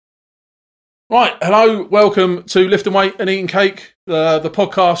Right, hello, welcome to Lift and Weight and Eating Cake, the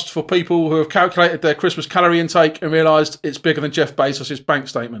podcast for people who have calculated their Christmas calorie intake and realised it's bigger than Jeff Bezos' bank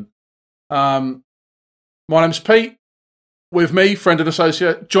statement. My name's Pete. With me, friend and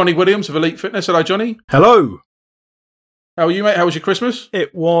associate, Johnny Williams of Elite Fitness. Hello, Johnny. Hello. How are you, mate? How was your Christmas?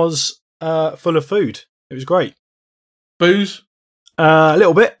 It was full of food. It was great. Booze? A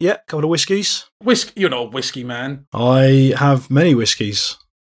little bit, yeah. A couple of whiskies. You're not a whiskey man. I have many whiskies.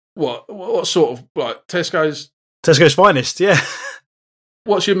 What sort of, like, Tesco's finest, yeah.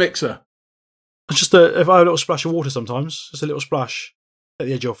 What's your mixer? It's just if I have a little splash of water sometimes, just a little splash, at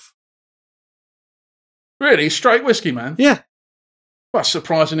the edge off. Really? Straight whiskey, man? Yeah. Well, that's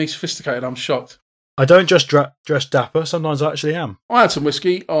surprisingly sophisticated. I'm shocked. I don't just dress dapper. Sometimes I actually am. I had some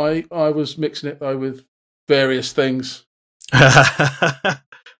whiskey. I was mixing it, though, with various things. Yeah,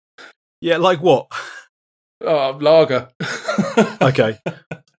 like what? Lager. Okay.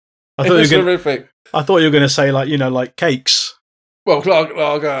 It was horrific. I thought you were going to say, like cakes. Well,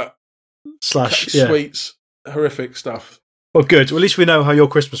 lager Slash, yeah. Sweets, horrific stuff. Well, good. Well, at least we know how your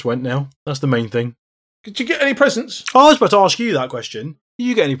Christmas went now. That's the main thing. Did you get any presents? I was about to ask you that question. Did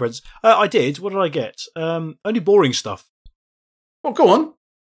you get any presents? I did. What did I get? Only boring stuff. Well, go on.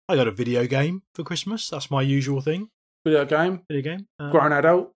 I got a video game for Christmas. That's my usual thing. Video game? Grown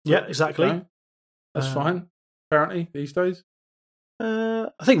adult? Yeah, exactly. Okay. That's fine, apparently, these days.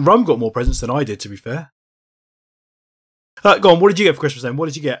 I think Rum got more presents than I did, to be fair. Go on, what did you get for Christmas then? What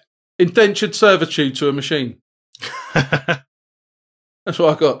did you get? Indentured servitude to a machine. That's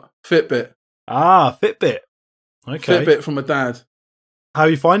what I got. Fitbit. Ah, Fitbit. Okay. Fitbit from my dad. How are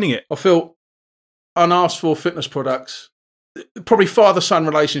you finding it? I feel unasked for fitness products. Probably father-son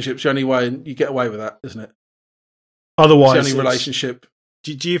relationships the only way, and you get away with that, isn't it? Otherwise, it's the only relationship.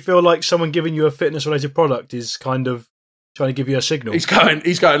 Do you feel like someone giving you a fitness-related product is kind of trying to give you a signal? He's going.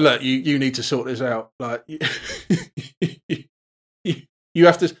 Look, you need to sort this out. Like, you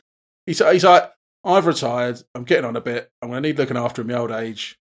have to. He's like, I've retired. I'm getting on a bit. I'm going to need looking after in my old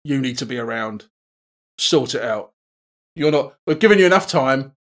age. You need to be around. Sort it out. You're not. We're giving you enough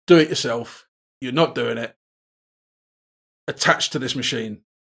time. Do it yourself. You're not doing it. Attached to this machine.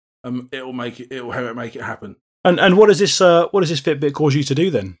 It'll make it happen. And what does this Fitbit cause you to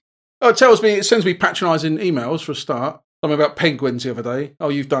do then? Oh, it sends me patronising emails for a start. Something about penguins the other day. Oh,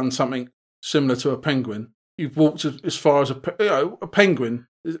 you've done something similar to a penguin. You've walked as far as a penguin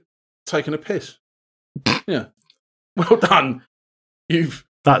is taking a piss. Yeah. Well done. You've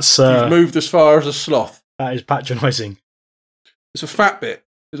moved as far as a sloth. That is patronising. It's a fat bit,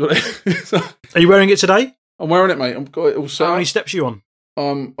 is what it is. Are you wearing it today? I'm wearing it, mate. I've got it all set. How many steps are you on?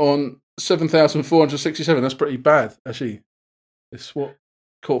 I'm on 7,467. That's pretty bad, actually. It's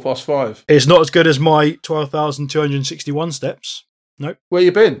 5:15. It's not as good as my 12,261 steps. Nope. Where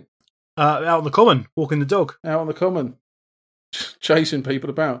you been? Out on the common, walking the dog. Out on the common, chasing people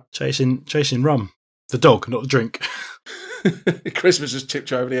about. Chasing Rum. The dog, not the drink. Christmas has tipped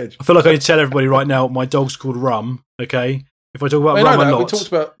you over the edge. I feel like I need to tell everybody right now my dog's called Rum, okay? If I talk about Rum a lot. We talked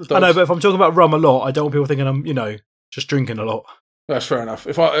about the dogs. I know, but if I'm talking about Rum a lot, I don't want people thinking I'm, just drinking a lot. That's fair enough.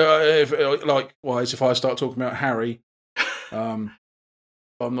 If I start talking about Harry,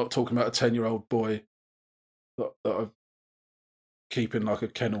 I'm not talking about a 10-year-old boy that I keep in like a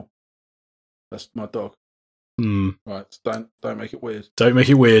kennel. That's my dog. Right, don't make it weird. Don't make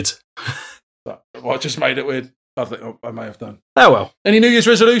it weird. I just made it weird. I think I may have done. Oh well. Any New Year's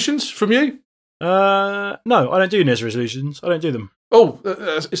resolutions from you? No, I don't do New Year's resolutions. I don't do them. Oh,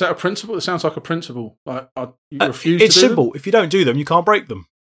 is that a principle? It sounds like a principle. Like you refuse. It's to do simple. Them? If you don't do them, you can't break them.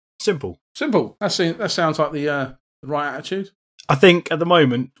 Simple. That sounds like the right attitude. I think at the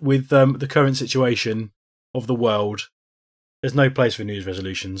moment, with the current situation of the world, there's no place for New Year's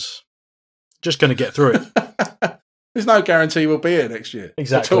resolutions. Just going to get through it. There's no guarantee we'll be here next year.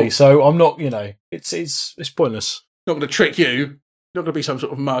 Exactly. So I'm not. It's pointless. Not going to trick you. Not going to be some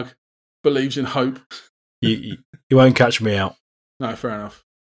sort of mug. Believes in hope. You won't catch me out. No, fair enough.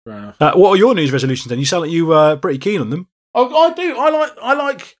 What are your New Year's resolutions then? You sound like you were pretty keen on them. I do.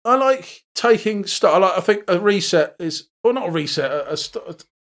 I like taking stock. I think a reset is, well, not a reset.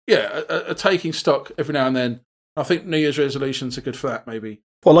 A taking stock every now and then. I think New Year's resolutions are good for that. Maybe.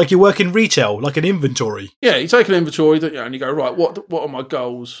 Well, like you work in retail, like an inventory. Yeah, you take an inventory, don't you, and you go, right, what are my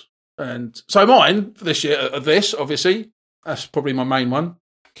goals? And so mine for this year are this, obviously. That's probably my main one.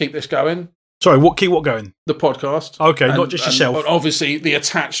 Keep this going. Sorry, keep what going? The podcast. Okay, not just yourself. And obviously, the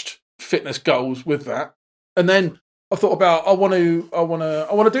attached fitness goals with that. And then I thought about I want to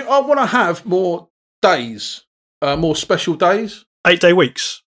have more days, more special days. 8-day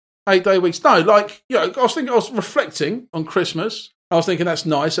weeks. 8-day weeks. No, I was reflecting on Christmas. I was thinking that's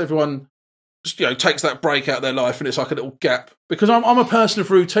nice. Everyone takes that break out of their life, and it's like a little gap. Because I'm a person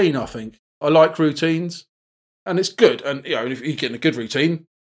of routine. I think I like routines, and it's good. And if you get in a good routine,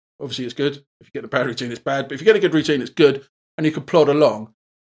 obviously it's good. If you get a bad routine, it's bad. But if you get a good routine, it's good, and you can plod along.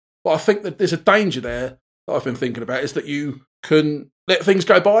 But I think that there's a danger there that I've been thinking about, is that you can let things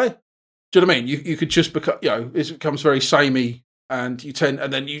go by. Do you know what I mean? You could just become, it becomes very samey, and you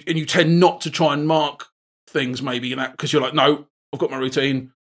tend not to try and mark things maybe in that, because you're like, no, I've got my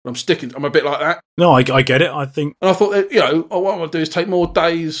routine, I'm sticking. I'm a bit like that. No, I get it. I think, and I thought that what I want to do is take more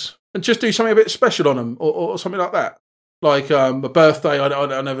days and just do something a bit special on them, or something like that. Like a birthday,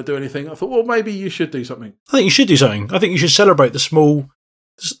 I never do anything. I thought, well, maybe you should do something. I think you should do something. I think you should celebrate the small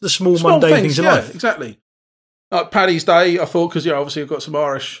mundane things in life. Exactly. Like Paddy's Day, I thought, because obviously I've got some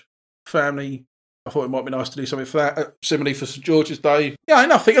Irish family, I thought it might be nice to do something for that. Similarly for St George's Day,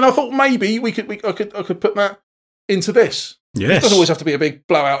 nothing. And I thought maybe I could put that into this. Yes, it doesn't always have to be a big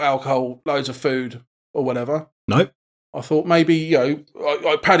blowout alcohol, loads of food or whatever. No, I thought maybe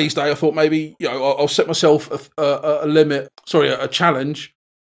like Paddy's Day, I thought maybe I'll set myself a limit, a challenge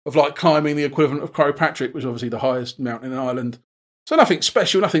of like climbing the equivalent of Croagh Patrick, which is obviously the highest mountain in Ireland. So nothing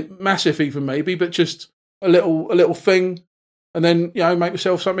special, nothing massive even maybe, but just a little thing, and then make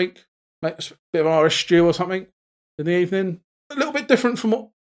myself something, make a bit of Irish stew or something in the evening, a little bit different from what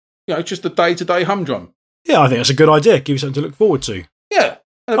just the day-to-day humdrum. Yeah, I think that's a good idea. Give you something to look forward to. Yeah,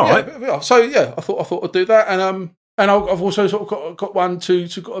 right. So I thought I'd do that, and I've also sort of got one to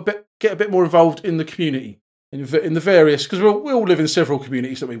get a bit more involved in the community, in the various, because we all live in several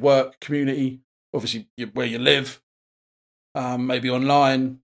communities that we work. Community, obviously where you live, maybe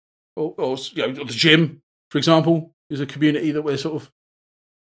online, or the gym, for example, is a community that we're sort of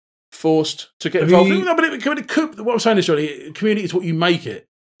forced to get involved in. No, but it could. What I'm saying is, Johnny, community is what you make it.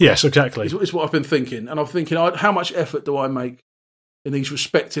 Yes, exactly. It's what I've been thinking, and I'm thinking, how much effort do I make in these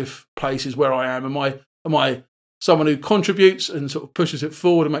respective places where I am? Am I someone who contributes and sort of pushes it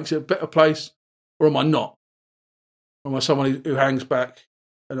forward and makes it a better place, or am I not? Or am I someone who hangs back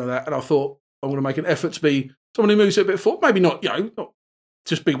and all that? And I thought I'm going to make an effort to be someone who moves it a bit forward. Maybe not, not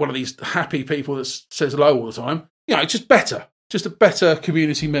just be one of these happy people that says hello all the time. Just better, just a better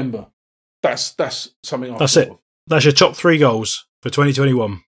community member. That's something. That's it. That's your top 3 goals for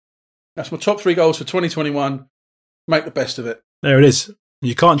 2021. That's my top 3 goals for 2021. Make the best of it. There it is.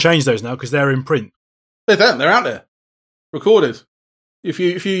 You can't change those now because they're in print. They're there. They're out there, recorded. If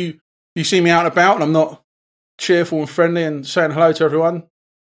you see me out and about and I'm not cheerful and friendly and saying hello to everyone,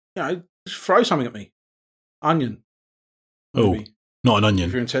 just throw something at me. Onion. Maybe. Oh, not an onion.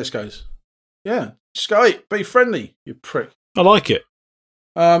 If you're in Tesco's, just go eat. Be friendly, you prick. I like it.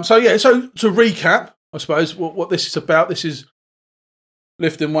 So to recap, I suppose what this is about. This is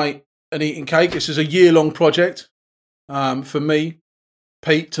lifting weight and eating cake. This is a year-long project for me,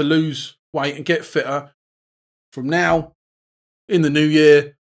 Pete, to lose weight and get fitter from now in the new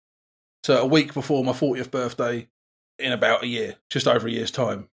year to a week before my 40th birthday in about a year, just over a year's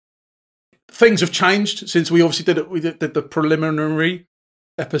time. Things have changed since we obviously did the preliminary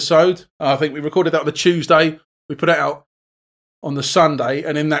episode. I think we recorded that on the Tuesday. We put it out on the Sunday,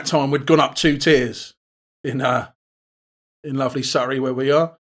 and in that time we'd gone up 2 tiers in lovely Surrey where we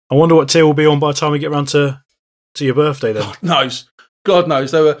are. I wonder what tier will be on by the time we get around to your birthday then. God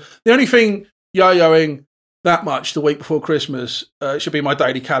knows. The only thing yo-yoing that much the week before Christmas should be my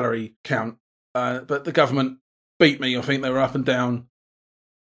daily calorie count. But the government beat me. I think they were up and down.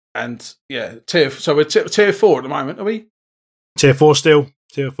 And so we're tier 4 at the moment, are we? Tier 4 still.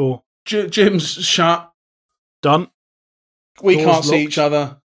 Tier 4. Gym's shut. Done. We Doors can't locked. see each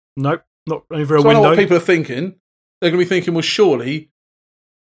other. Nope, not over a So I window. know what people are thinking. They're going to be thinking, well, surely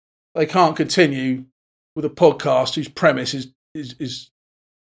they can't continue with a podcast whose premise is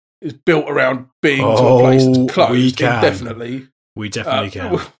built around being to a place that's closed. We can. Indefinitely. We definitely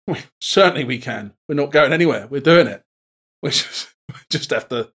can. Certainly we can. We're not going anywhere. We're doing it. We just have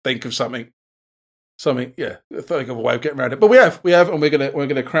to think of something. Think of a way of getting around it. But we have, and we're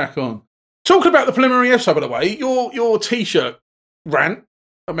gonna crack on. Talking about the preliminary episode, by the way, your t-shirt rant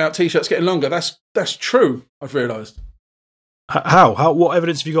about t-shirts getting longer. That's true. I've realised. How? What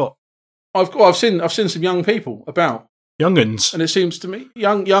evidence have you got? I've seen some young people about. Young'uns. And it seems to me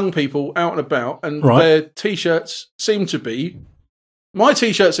young people out and about, and Right. their t-shirts seem to be. My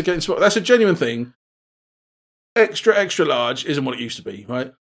t-shirts are getting small. That's a genuine thing. Extra large isn't what it used to be,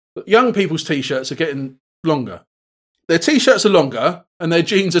 right? But young people's t-shirts are getting longer. Their t-shirts are longer and their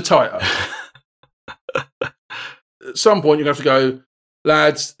jeans are tighter. At some point, you're going to have to go,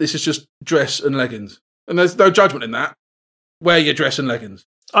 lads, this is just dress and leggings. And there's no judgment in that. Wear your dress and leggings.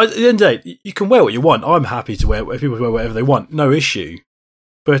 At the end of the day, you can wear what you want. I'm happy to wear. People wear whatever they want. No issue.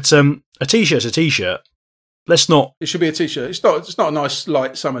 But a t-shirt's a t-shirt. Let's not. It should be a t-shirt. It's not a nice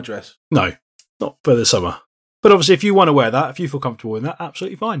light summer dress. No, not for the summer. But obviously, if you want to wear that, if you feel comfortable in that,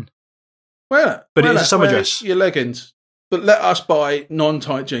 absolutely fine. Wear it. But Wear it is that. a summer Wear dress. Your leggings. But let us buy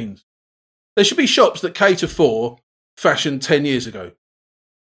non-tight jeans. There should be shops that cater for fashion 10 years ago.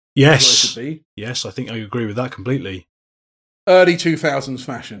 Yes. That's what it should be. Yes, I think I agree with that completely. Early 2000s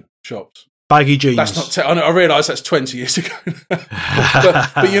fashion shops. Baggy jeans. That's not. I realise that's 20 years ago.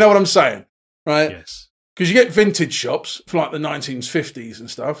 but you know what I'm saying, right? Yes. Because you get vintage shops from like the 1950s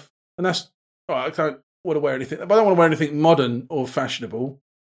and stuff, and that's right. I don't want to wear anything. But I don't want to wear anything modern or fashionable.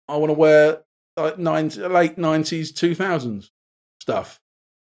 I want to wear like late 90s, 2000s stuff.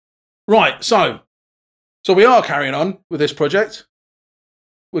 Right. So we are carrying on with this project.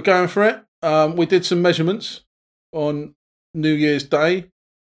 We're going for it. We did some measurements on New Year's Day.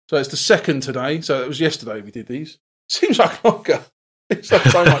 So it's the 2nd today. So it was yesterday we did these. Seems like longer. It's like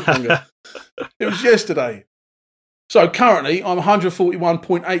so much longer. It was yesterday. So currently I'm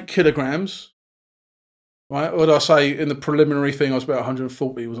 141.8 kilograms. Right? What did I say in the preliminary thing? I was about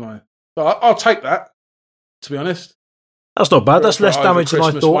 140, wasn't I? So I'll take that, to be honest. That's not bad. That's less damage than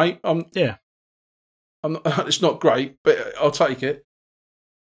I thought. Weight. Yeah. It's not great, but I'll take it.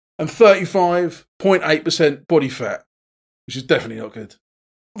 And 35.8% body fat, which is definitely not good.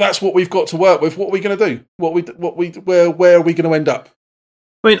 That's what we've got to work with. What are we going to do? Where are we going to end up?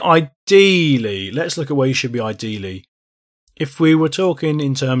 I mean, ideally, let's look at where you should be ideally. If we were talking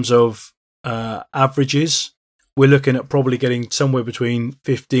in terms of averages, we're looking at probably getting somewhere between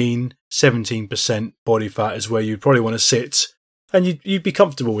 15-17% body fat is where you'd probably want to sit. And you'd be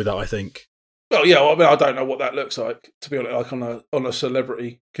comfortable with that, I think. Well, yeah. I mean, I don't know what that looks like, to be honest. Like on a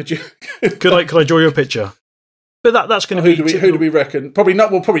celebrity, could you? Could I draw you a picture? But that's going to be who do we reckon? Probably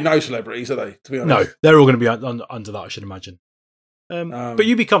not. Well, probably no celebrities, are they? To be honest, no, they're all going to be under that, I should imagine. But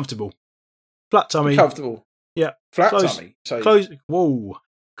you'd be comfortable, flat tummy, comfortable. Yeah, flat tummy. So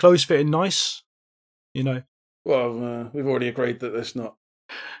clothes fitting nice. You know. Well, we've already agreed that that's not.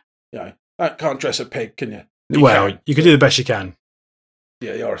 Can't dress a pig, can you? You can do the best you can.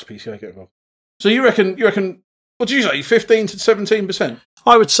 Yeah, the RSPCA get involved. So you reckon? What did you say? 15 to 17%.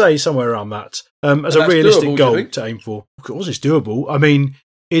 I would say somewhere around that as a realistic doable, goal to aim for. Of course, it's doable. I mean,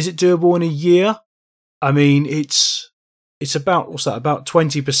 is it doable in a year? I mean, it's about what's that? About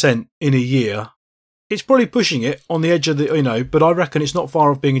 20% in a year. It's probably pushing it on the edge of the but I reckon it's not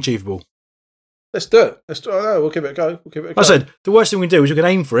far off being achievable. Let's do it. We'll give it a go. I said the worst thing we can do is we can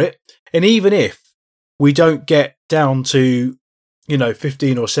aim for it, and even if we don't get down to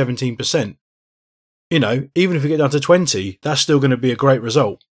 15 or 17%. Even if we get down to 20, that's still going to be a great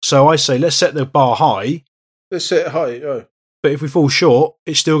result. So I say, let's set the bar high. Let's set it high, yeah. But if we fall short,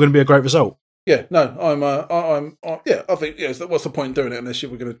 it's still going to be a great result. Yeah, no, I think, what's the point in doing it unless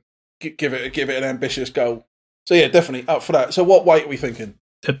we're going to give it an ambitious goal? So yeah, definitely up for that. So what weight are we thinking?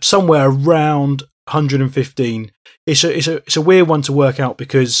 Somewhere around 115. It's a weird one to work out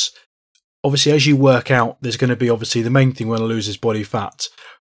because obviously as you work out, there's going to be obviously the main thing we want to lose is body fat.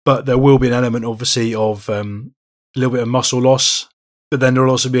 But there will be an element, obviously, of a little bit of muscle loss. But then there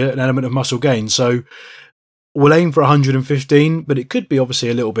will also be an element of muscle gain. So we'll aim for 115, but it could be obviously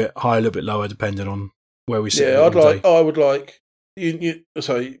a little bit higher, a little bit lower, depending on where we sit. Yeah, I would like.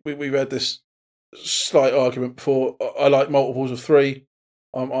 Sorry, we've had this slight argument before. I like multiples of 3.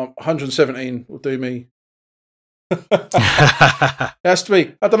 117 will do me. It has to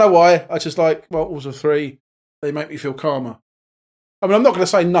be. I don't know why. I just like multiples of 3. They make me feel calmer. I mean, I'm not going to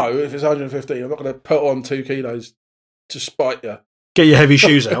say no if it's 115. I'm not going to put on 2 kilos to spite you. Get your heavy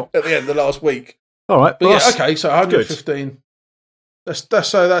shoes out at the end of the last week. All right, but yeah, okay. So 115. Good.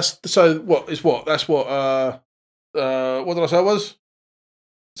 So what is what? That's what. What did I say it was?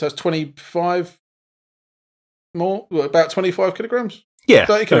 So it's 25 more. About 25 kilograms. Yeah,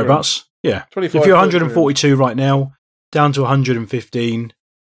 thereabouts. Yeah. 25. If you're 142 right now, down to 115,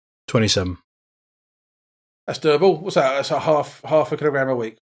 27. That's doable. What's that? That's a half a kilogram a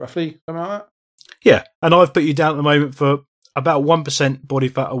week, roughly, something like that. Yeah, and I've put you down at the moment for about 1% body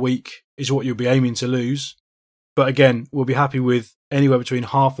fat a week is what you'll be aiming to lose. But again, we'll be happy with anywhere between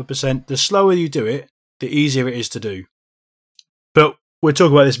 0.5%. The slower you do it, the easier it is to do. But we'll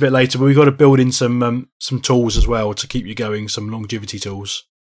talk about this a bit later. But we've got to build in some tools as well to keep you going. Some longevity tools.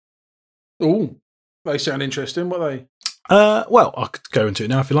 Oh, they sound interesting. What are they? Well, I could go into it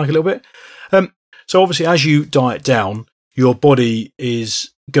now if you like a little bit. So obviously, as you diet down, your body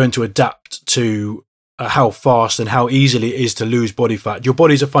is going to adapt to how fast and how easily it is to lose body fat. Your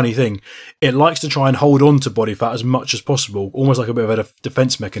body's a funny thing. It likes to try and hold on to body fat as much as possible, almost like a bit of a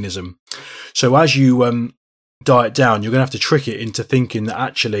defense mechanism. So as you diet down, you're going to have to trick it into thinking that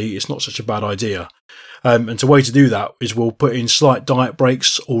actually it's not such a bad idea. And the way to do that is we'll put in slight diet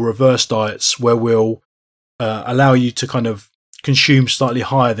breaks or reverse diets where we'll allow you to kind of consume slightly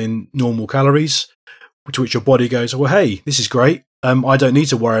higher than normal calories, to which your body goes, well, hey, this is great. I don't need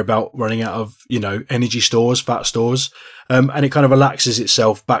to worry about running out of, energy stores, fat stores. And it kind of relaxes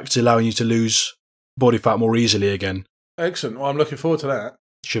itself back to allowing you to lose body fat more easily again. Excellent. Well, I'm looking forward to that.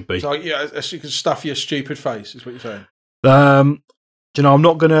 Should be. So, yeah, you can stuff your stupid face, is what you're saying. I'm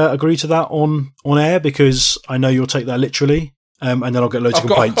not going to agree to that on air because I know you'll take that literally, and then I'll get loads of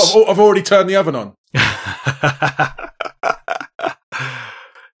complaints. I've already turned the oven on.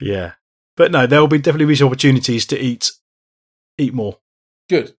 Yeah. But no, there will definitely be some opportunities to eat more.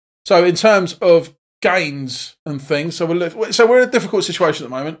 Good. So in terms of gains and things, so we're in a difficult situation at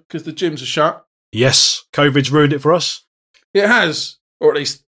the moment because the gyms are shut. Yes, COVID's ruined it for us. It has, or at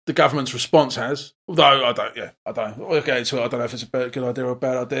least the government's response has. Although I don't. We'll get into it. I don't know if it's a good idea or a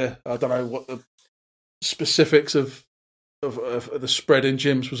bad idea. I don't know what the specifics of the spread in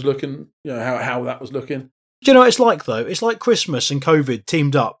gyms was looking. How that was looking. Do you know what it's like though? It's like Christmas and COVID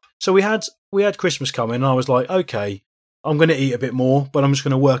teamed up. So we had Christmas coming, and I was like, okay, I'm going to eat a bit more, but I'm just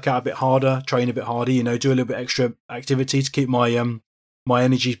going to work out a bit harder, train a bit harder, do a little bit extra activity to keep my my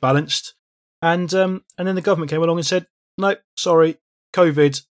energies balanced. And then the government came along and said, no, sorry,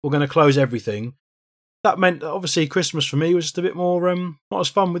 COVID, we're going to close everything. That meant that obviously Christmas for me was just a bit more not as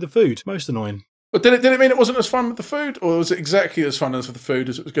fun with the food. Most annoying. But did it mean it wasn't as fun with the food, or was it exactly as fun as with the food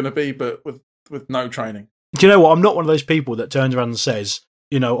as it was going to be, but with no training? Do you know what? I'm not one of those people that turns around and says,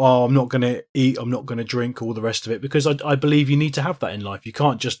 I'm not going to eat, I'm not going to drink, all the rest of it, because I believe you need to have that in life. You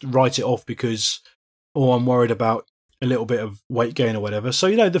can't just write it off because, I'm worried about a little bit of weight gain or whatever. So,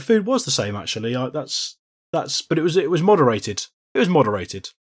 the food was the same, actually. But it was moderated. It was moderated.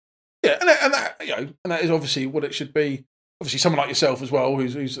 Yeah, and that is obviously what it should be. Obviously, someone like yourself as well,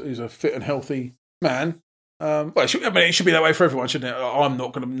 who's a fit and healthy man. It should be that way for everyone, shouldn't it? I'm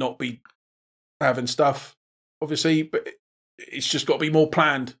not going to not be having stuff, obviously, but it's just got to be more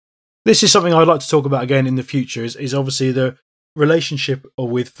planned. This is something I'd like to talk about again in the future. Is obviously the relationship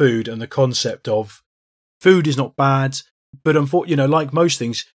with food and the concept of food is not bad, but unfortunately, like most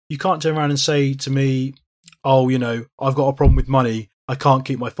things, you can't turn around and say to me, I've got a problem with money, I can't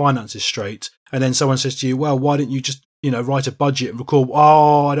keep my finances straight, and then someone says to you, well, why don't you just write a budget and record,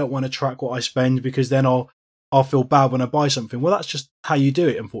 I don't want to track what I spend because then I'll feel bad when I buy something. Well, that's just how you do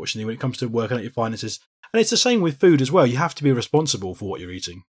it, unfortunately, when it comes to working out your finances. And it's the same with food as well. You have to be responsible for what you're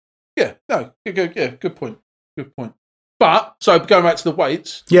eating. Yeah, no, good point. Good point. But, so going back to the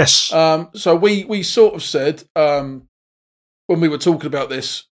weights. Yes. So we sort of said, when we were talking about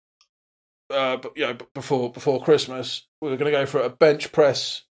this, before Christmas, we were going to go for a bench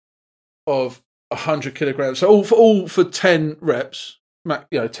press of 100 kilograms. So all for 10 reps,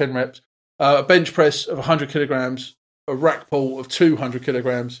 10 reps, a bench press of 100 kilograms, a rack pull of 200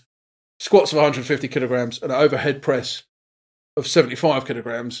 kilograms, squats of 150 kilograms, and an overhead press of 75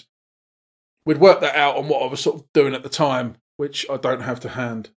 kilograms. We'd worked that out on what I was sort of doing at the time, which I don't have to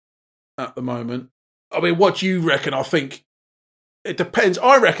hand at the moment. I mean, what do you reckon? I think it depends.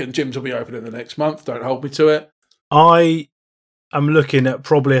 I reckon gyms will be open in the next month. Don't hold me to it. I am looking at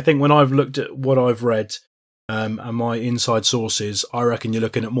probably, I think when I've looked at what I've read and my inside sources, I reckon you're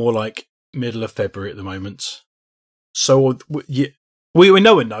looking at more like middle of February at the moment. So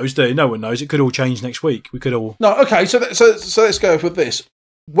no one knows, do you? No one knows. It could all change next week. We could all. No, okay. So let's go with this.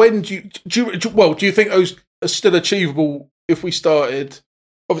 When do you think those are still achievable if we started?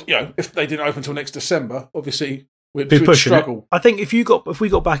 If they didn't open until next December, obviously we'd struggle. It. I think if we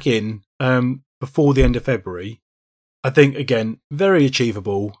got back in before the end of February, I think again very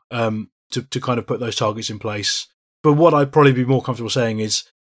achievable to kind of put those targets in place. But what I'd probably be more comfortable saying is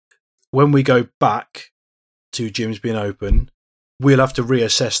when we go back to gyms being open, we'll have to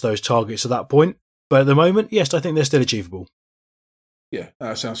reassess those targets at that point. But at the moment, yes, I think they're still achievable. Yeah,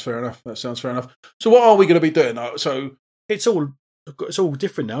 that sounds fair enough. So what are we going to be doing? So it's all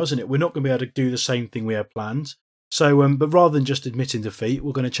different now, isn't it? We're not going to be able to do the same thing we had planned. So, but rather than just admitting defeat,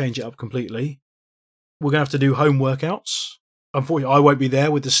 we're going to change it up completely. We're going to have to do home workouts. Unfortunately, I won't be there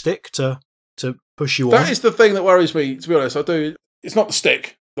with the stick to push you on. That is the thing that worries me, to be honest. It's not the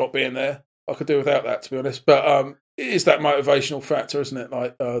stick not being there. I could do without that, to be honest. But it is that motivational factor, isn't it?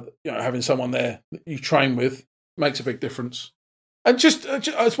 Like, having someone there that you train with makes a big difference. And just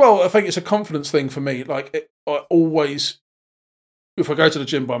as well, I think it's a confidence thing for me. Like, I always, if I go to the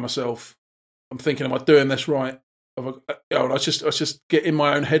gym by myself, I'm thinking, am I doing this right? I just get in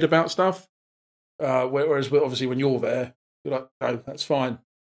my own head about stuff. Whereas, obviously, when you're there, you're like, no, that's fine.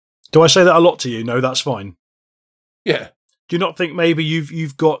 Do I say that a lot to you? No, that's fine. Yeah. Do you not think maybe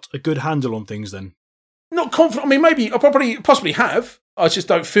you've got a good handle on things then? Not confident. I mean, maybe I possibly have. I just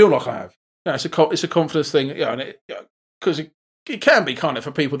don't feel like I have. You know, it's a confidence thing. Yeah, and because it can be kind of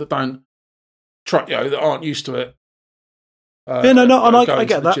for people that don't try, that aren't used to it. And I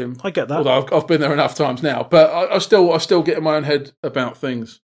get that. Gym. I get that. Although I've been there enough times now, but I still get in my own head about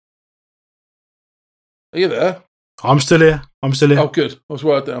things. Are you there? I'm still here. Oh, good. I was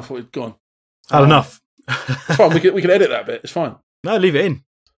worried that I thought you'd gone. Had enough. It's fine. We can edit that bit. It's fine. No, leave it in.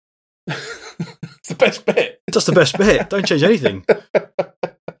 It's the best bit. That's the best bit. Don't change anything.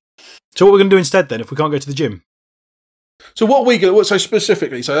 So what we're going to do instead then, if we can't go to the gym? So what are we going to? So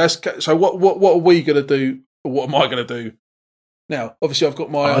specifically, so what are we going to do? Or what am I going to do? Now, obviously, I've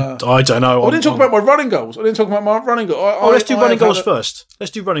got my. I don't know. I didn't talk about my running goals. Let's do running goals first.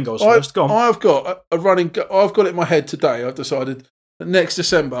 Let's do running goals first. Go on. I've got a running. I've got it in my head today. I've decided that next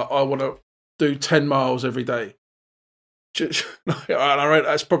December I want to do 10 miles every day. And I read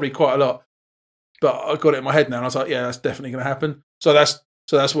that's probably quite a lot, but I got it in my head now, and I was like, yeah, that's definitely going to happen. So that's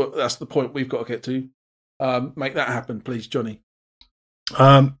the point we've got to get to. Make that happen, please, Johnny.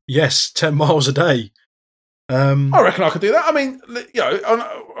 Yes, 10 miles a day. I reckon I could do that. I mean,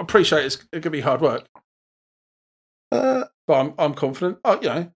 I appreciate it could be hard work, but I'm confident.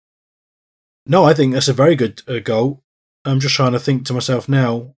 No, I think that's a very good goal. I'm just trying to think to myself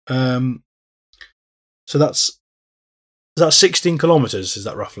now. So that's 16 kilometres. Is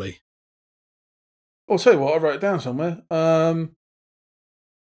that roughly? I'll tell you what. I wrote it down somewhere.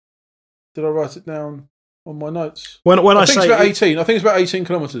 Did I write it down on my notes? When I think say it's about 18. I think it's about 18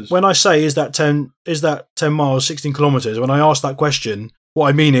 kilometres. When I say is that 10 miles, 16 kilometres? When I ask that question, what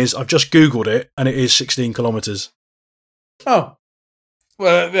I mean is I've just Googled it and it is 16 kilometres. Oh,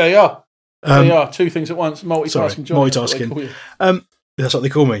 well, there you are. There you are. Two things at once. Multitasking. Johnny, multitasking. That's what they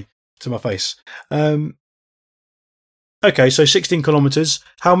call me to my face. Okay, so 16 kilometres.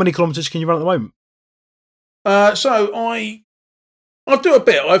 How many kilometres can you run at the moment? So I do a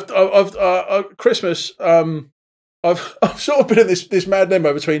bit. I've Christmas. I've sort of been in this mad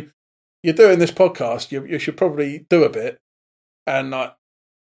limbo between you're doing this podcast. You should probably do a bit, and the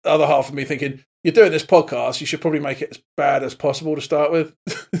other half of me thinking you're doing this podcast. You should probably make it as bad as possible to start with,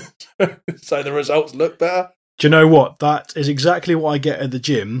 so the results look better. Do you know what? That is exactly what I get at the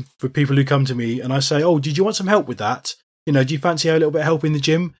gym with people who come to me and I say, "Oh, did you want some help with that? Do you fancy a little bit of help in the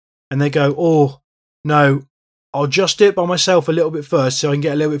gym?" And they go, "Oh, no. I'll just do it by myself a little bit first so I can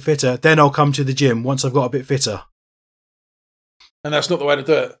get a little bit fitter. Then I'll come to the gym once I've got a bit fitter." And that's not the way to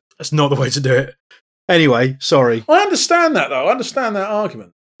do it. That's not the way to do it. Anyway, sorry. I understand that though. I understand that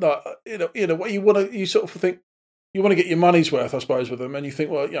argument. Like, what you want to, you sort of think you want to get your money's worth, I suppose, with them, and you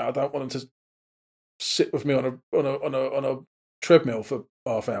think, well, I don't want them to sit with me on a treadmill for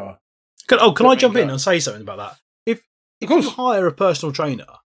half hour. Can I jump in and say something about that? If you hire a personal trainer,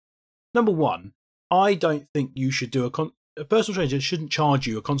 number one, I don't think you should do a personal trainer shouldn't charge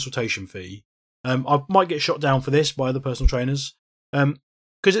you a consultation fee. I might get shot down for this by other personal trainers.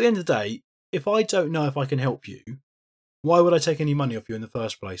 Because at the end of the day, if I don't know if I can help you, why would I take any money off you in the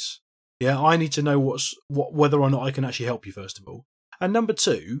first place? Yeah, I need to know whether or not I can actually help you, first of all. And number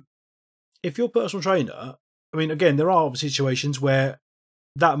two, if your personal trainer, I mean, again, there are obviously situations where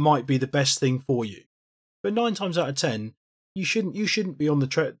that might be the best thing for you. But 9 times out of 10, you shouldn't be on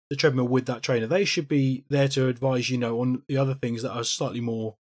the treadmill with that trainer. They should be there to advise on the other things that are slightly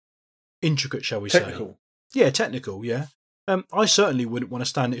more intricate, shall we technical. Say? Yeah, technical. Yeah. I certainly wouldn't want to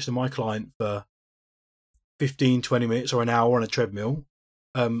stand next to my client for 15, 20 minutes or an hour on a treadmill,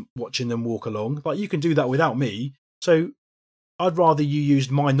 watching them walk along. Like, you can do that without me. So I'd rather you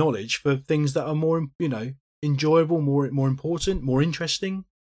used my knowledge for things that are more, enjoyable, more important, more interesting,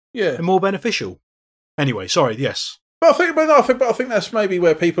 and more beneficial. Anyway, sorry. Yes. But I think that's maybe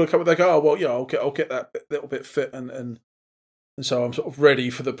where people come. They go, "Oh well, yeah, I'll get that little bit fit, and so I'm sort of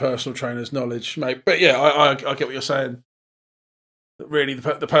ready for the personal trainer's knowledge, mate." But yeah, I get what you're saying. Really,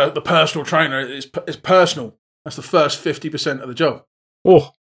 the personal trainer is personal. That's the first 50% of the job.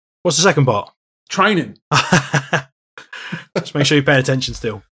 Oh, what's the second part? Training. Just make sure you're paying attention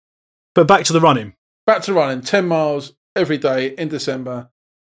still. But back to the running. 10 miles every day in December.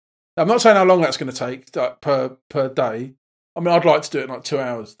 I'm not saying how long that's going to take per day. I mean, I'd like to do it in like 2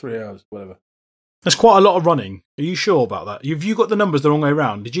 hours, 3 hours, whatever. That's quite a lot of running. Are you sure about that? Have you got the numbers the wrong way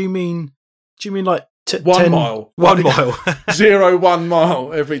around? Do you mean like 1 mile? 1 mile. 1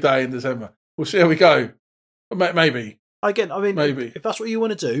 mile every day in December. We'll see how we go. Maybe. Again, I mean, maybe. If that's what you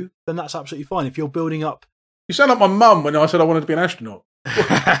want to do, then that's absolutely fine. If you're building up... You sound like my mum when I said I wanted to be an astronaut.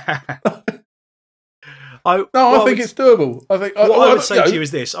 I think it's doable. I would say to you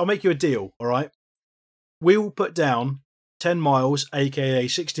is this. I'll make you a deal, all right? we will put down 10 miles, aka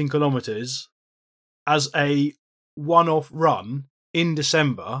 16 kilometers, as a one-off run in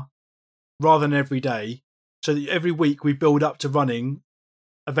December rather than every day. So that every week we build up to running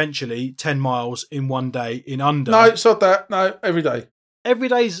eventually 10 miles in one day in under. No, it's not that. No, every day. Every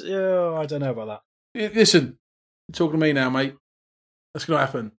day's, I don't know about that. Listen, you're talking to me now, mate. That's going to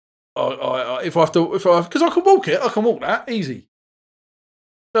happen. Because I can walk it, I can walk that easy.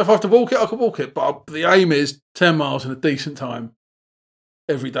 So if I have to walk it, I can walk it. But the aim is 10 miles in a decent time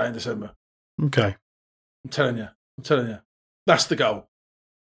every day in December. Okay. I'm telling you. That's the goal.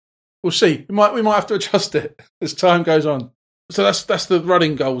 We'll see. We might have to adjust it as time goes on. So that's the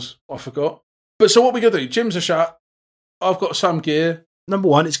running goals I forgot. But so what we going to do? Gyms are shut. I've got some gear. Number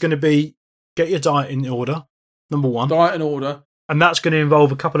one, it's going to be get your diet in order. Number one. Diet in order. And that's going to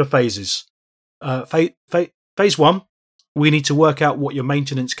involve a couple of phases. Phase one, we need to work out what your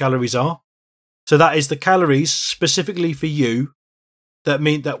maintenance calories are. So that is the calories specifically for you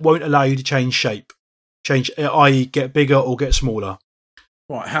that won't allow you to change shape. I.e. get bigger or get smaller.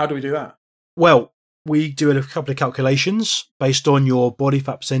 Right, how do we do that? Well, we do a couple of calculations based on your body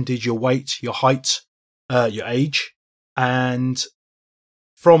fat percentage, your weight, your height, your age. And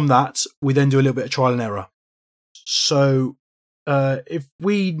from that, we then do a little bit of trial and error. So if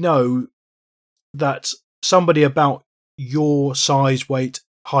we know that somebody about your size, weight,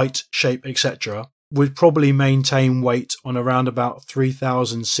 height, shape, etc. would probably maintain weight on around about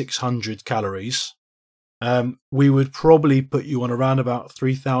 3,600 calories, we would probably put you on around about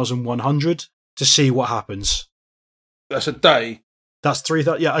 3,100 to see what happens. That's a day? That's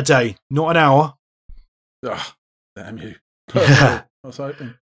 3,000, a day, not an hour. Ugh, damn you. Yeah. I was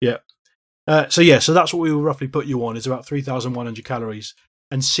hoping. Yeah. So that's what we will roughly put you on, is about 3,100 calories,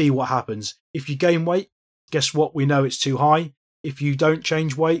 and see what happens. If you gain weight, guess what? We know it's too high. If you don't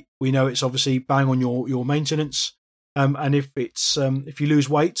change weight, we know it's obviously bang on your maintenance. And if you lose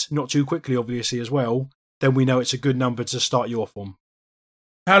weight, not too quickly, obviously as well, then we know it's a good number to start you off on.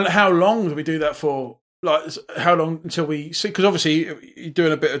 How long do we do that for? Like, how long until we see? Because obviously you're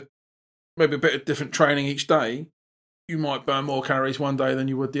doing maybe a bit of different training each day. You might burn more calories one day than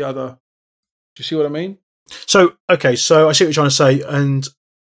you would the other. Do you see what I mean? So I see what you're trying to say. And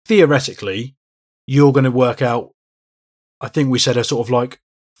theoretically, you're going to work out, I think we said a sort of like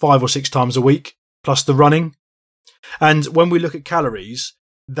 5 or 6 times a week, plus the running. And when we look at calories,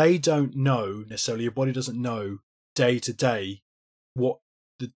 they don't know necessarily, your body doesn't know day to day what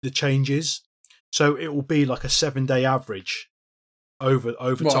the change is. So it will be like a 7-day average over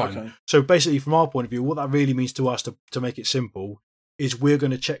time. Okay. So basically, from our point of view, what that really means to us, to make it simple, is we're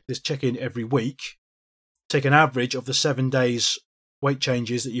going to check in every week, take an average of the 7 days weight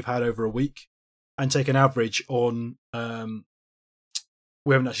changes that you've had over a week, and take an average on.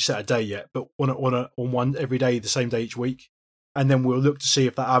 We haven't actually set a day yet, but on one every day, the same day each week, and then we'll look to see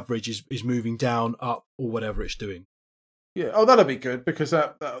if that average is moving down, up, or whatever it's doing. Yeah, that'll be good, because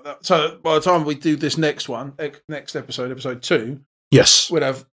that so by the time we do this next episode 2, yes, we'll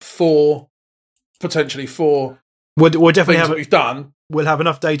have potentially 4. We'll definitely have we've done. We'll have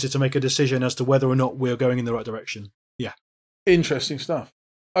enough data to make a decision as to whether or not we're going in the right direction. Yeah, interesting stuff.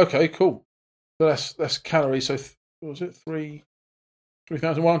 Okay, cool. So that's calories. So what was it?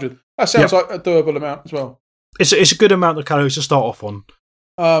 3,100. That sounds like a doable amount as well. It's a good amount of calories to start off on.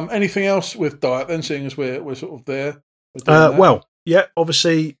 Anything else with diet then, seeing as we're sort of there? Well, yeah,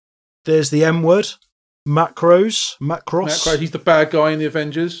 obviously there's the M word, Macros. He's the bad guy in the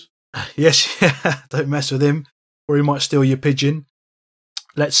Avengers. Yes, yeah, don't mess with him, or he might steal your pigeon.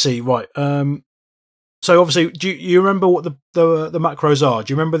 Let's see, right. So obviously, do you remember what the macros are?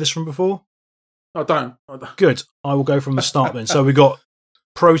 Do you remember this from before? I don't. Good. I will go from the start then. So we got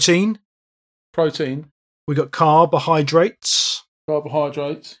protein. We got carbohydrates.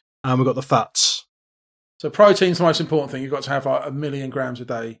 And we got the fats. So protein's the most important thing. You've got to have like 1 million grams a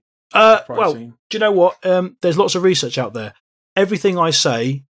day. Well, do you know what? There's lots of research out there. Everything I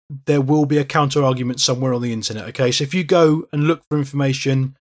say, there will be a counter argument somewhere on the internet. Okay, so if you go and look for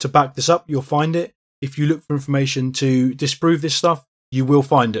information to back this up, you'll find it. If you look for information to disprove this stuff, you will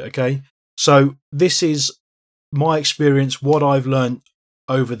find it. Okay, so this is my experience, what I've learned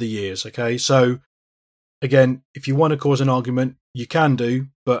over the years. Okay, so again, if you want to cause an argument, you can do,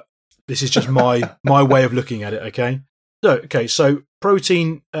 but this is just my way of looking at it. Okay, so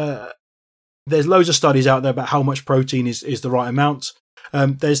protein. There's loads of studies out there about how much protein is the right amount.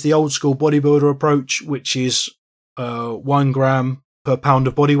 There's the old school bodybuilder approach, which is 1 gram per pound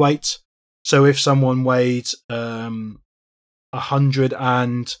of body weight. So if someone weighed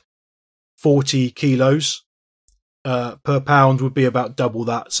 140 kilos per pound, would be about double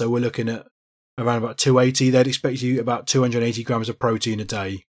that. So we're looking at around about 280, they'd expect you about 280 grams of protein a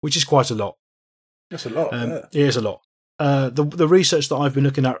day, which is quite a lot. That's a lot. It is a lot. The research that I've been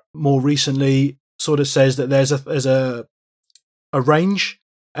looking at more recently sort of says that there's a range,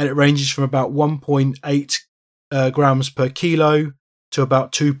 and it ranges from about 1.8 grams per kilo to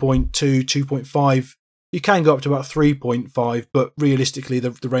about 2.2, 2.5. You can go up to about 3.5, but realistically,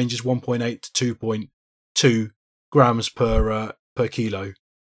 the range is 1.8 to 2.2 grams per kilo.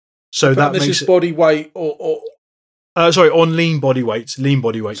 So but this is body weight or on lean body weight.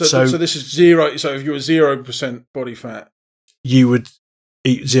 So this is zero. So if you were 0% body fat, you would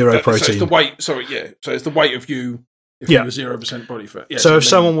eat zero protein. So it's the weight. Sorry, yeah. So it's the weight of you if you were 0% body fat. Yeah, so if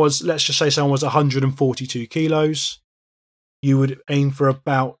someone was, let's just say someone was 142 kilos, you would aim for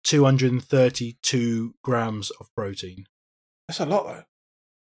about 232 grams of protein. That's a lot, though.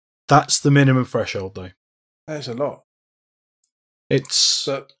 That's the minimum threshold, though. That's a lot. It's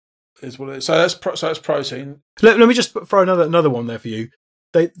that is what it is. So that's protein. Let me just throw another one there for you.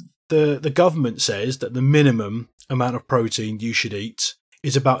 The government says that the minimum amount of protein you should eat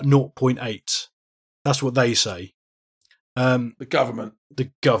is about 0.8. That's what they say. The government,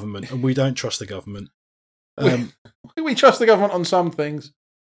 and we don't trust the government. We trust the government on some things.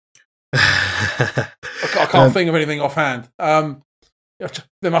 I can't think of anything offhand. There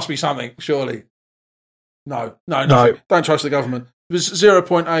must be something, surely. No. Don't trust the government. It was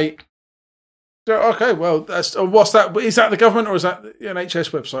 0.8. Okay, well, what's that? Is that the government or is that the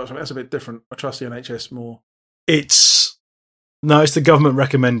NHS website? That's a bit different. I trust the NHS more. It's the government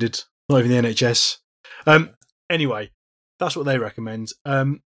recommended, not even the NHS. Anyway, that's what they recommend.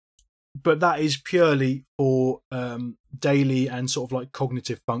 But that is purely for daily and sort of like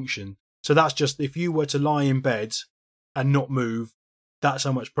cognitive function. So that's just if you were to lie in bed and not move, that's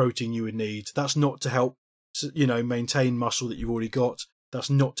how much protein you would need. That's not to help, maintain muscle that you've already got. That's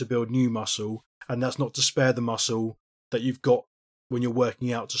not to build new muscle, and that's not to spare the muscle that you've got when you're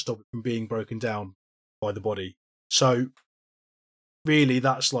working out to stop it from being broken down by the body. So really,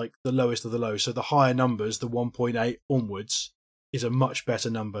 that's like the lowest of the low. So the higher numbers, the 1.8 onwards, is a much better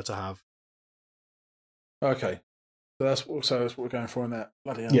number to have. Okay. So that's what we're going for in that.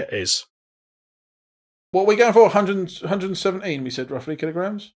 Bloody hell. Yeah, it is. What are we going for? 117, we said, roughly,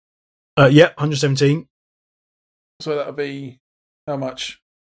 kilograms? 117. So that would be how much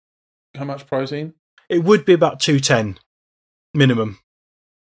protein? It would be about 210 minimum.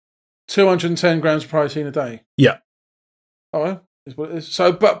 210 grams of protein a day? Yeah. Oh, well, is what it is.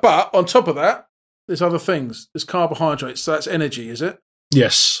 So, but on top of that, there's other things. There's carbohydrates. So that's energy, is it?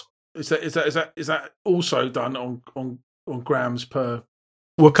 Yes. Is that also done on grams per?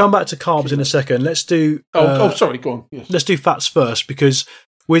 We'll come back to carbs in a second. Let's do. Sorry. Go on. Yes. Let's do fats first, because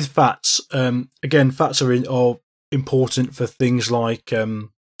with fats, again, fats are important for things like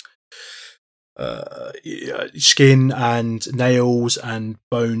skin and nails and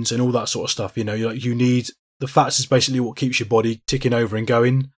bones and all that sort of stuff. You need the fats is basically what keeps your body ticking over and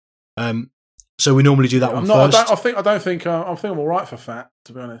going. So we normally do that one first. I think I'm all right for fat,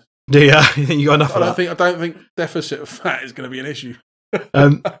 to be honest. Do you? You think you got enough? I don't think deficit of fat is going to be an issue.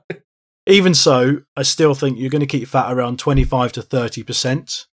 Even so, I still think you're going to keep fat around 25 to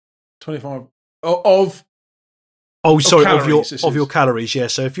 30%. 25 of your calories. Yeah.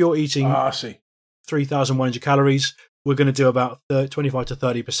 So if you're eating, I see, 3,100 calories, we're going to do about 25 to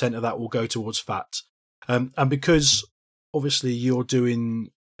 30% of that will go towards fat. And because obviously you're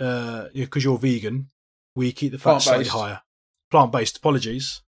doing, because you're vegan, we keep the fat slightly higher. Plant-based.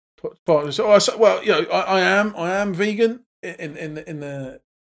 Apologies. I am vegan in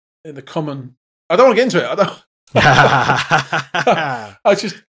the common. I don't want to get into it. I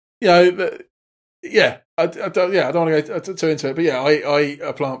just, I don't want to go too into it. But yeah, I eat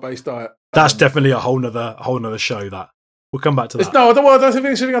a plant-based diet. That's definitely a whole nother show. That we'll come back to that. I don't want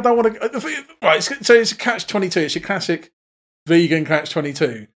to. Right, so it's a catch-22. It's your classic vegan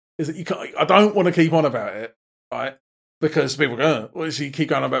catch-22. Is that I don't want to keep on about it, right? Because people go, what does he keep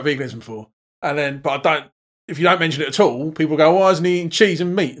going on about veganism for? And then, but I don't. If you don't mention it at all, people go, why isn't he eating cheese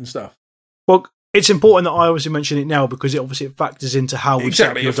and meat and stuff? Well, it's important that I obviously mention it now because it factors into how we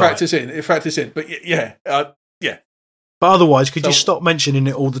set your diet. It factors in. But yeah. But otherwise, could you stop mentioning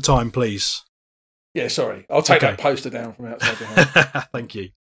it all the time, please? Yeah, sorry. I'll take that poster down from outside the house. Thank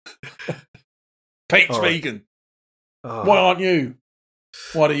you. Pete's vegan. Why aren't you?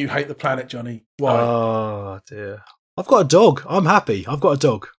 Why do you hate the planet, Johnny? Why? Oh, dear. I've got a dog. I'm happy. I've got a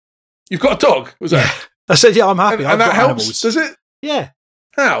dog. You've got a dog? Was that? Yeah. I said, yeah, I'm happy. And that helps, animals. Does it? Yeah.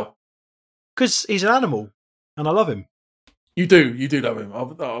 How? Because he's an animal, and I love him. You do love him.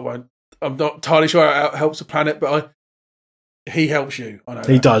 I'm not entirely sure how it helps the planet, but he helps you. I know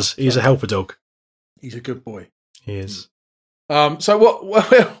he does. He's a helper dog. He's a good boy. He is. So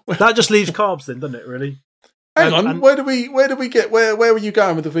what? That just leaves carbs, then, doesn't it? Really? Hang on. Where do we get? Where were you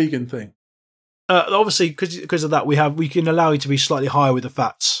going with the vegan thing? Obviously, because of that, we can allow you to be slightly higher with the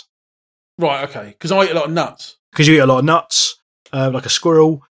fats. Right. Okay. Because I eat a lot of nuts. Because you eat a lot of nuts, like a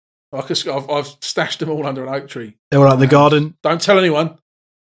squirrel. I've stashed them all under an oak tree. They were out in the garden. Don't tell anyone.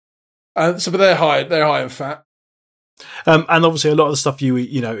 But they're high in fat. And obviously, a lot of the stuff you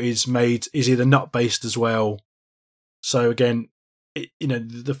eat, is either nut based as well. So again,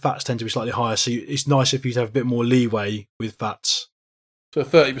 the fats tend to be slightly higher. So it's nice if you have a bit more leeway with fats. So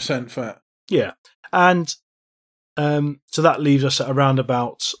 30% fat. Yeah, and so that leaves us at around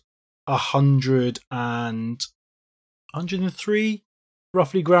about 103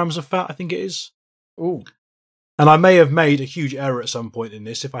 roughly grams of fat, I think it is. Ooh. And I may have made a huge error at some point in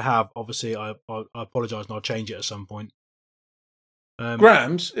this. If I have, obviously, I apologise and I'll change it at some point.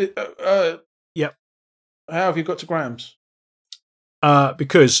 Grams? Yep. How have you got to grams?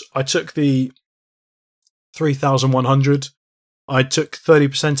 Because I took the 3,100. I took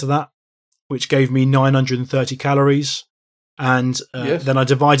 30% of that, which gave me 930 calories. And then I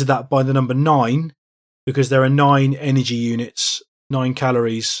divided that by the number 9, because there are 9 energy units, 9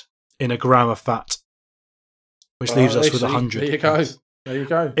 calories in a gram of fat, which leaves us with 100. There you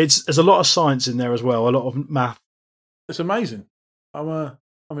go. There's a lot of science in there as well, a lot of math. It's amazing. I'm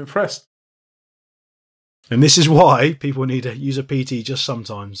impressed. And this is why people need to use a PT just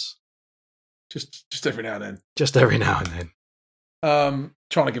sometimes. Just every now and then. Just every now and then.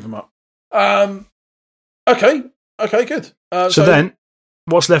 Trying to give them up. Okay, good. So then,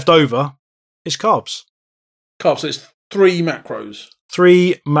 what's left over is carbs. Carbs. So it's 3 macros.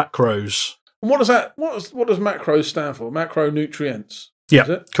 3 macros. And what does that? What does macros stand for? Macronutrients. Yeah, is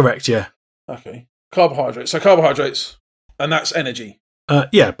it? Correct. Yeah. Okay. Carbohydrates. So carbohydrates, and that's energy.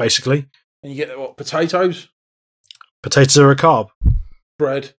 Yeah, basically. And you get what? Potatoes. Potatoes are a carb.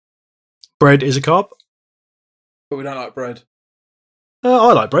 Bread. Bread is a carb. But we don't like bread.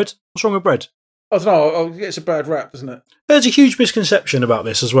 I like bread. What's wrong with bread? I don't know. It gets a bad rap, doesn't it? There's a huge misconception about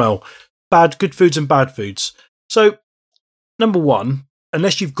this as well. Good foods and bad foods. So, number one,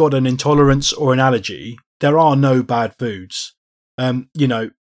 unless you've got an intolerance or an allergy, there are no bad foods.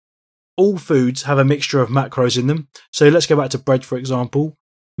 All foods have a mixture of macros in them. So let's go back to bread, for example.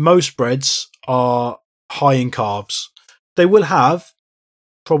 Most breads are high in carbs. They will have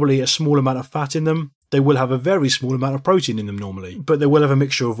probably a small amount of fat in them. They will have a very small amount of protein in them normally, but they will have a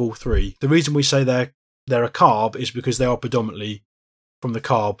mixture of all 3. The reason we say they're a carb is because they are predominantly from the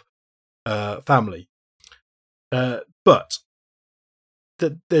carb family. But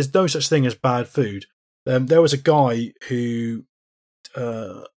there's no such thing as bad food. There was a guy who,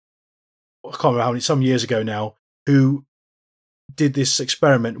 I can't remember how many, some years ago now, who did this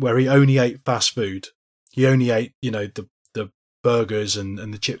experiment where he only ate fast food. He only ate, the burgers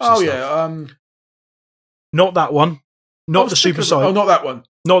and the chips and stuff. Yeah. Not that one. Not the super size. Oh, not that one.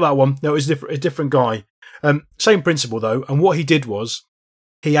 Not that one. No, it was a different guy. Same principle though. And what he did was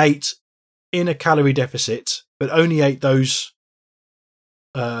he ate in a calorie deficit, but only ate those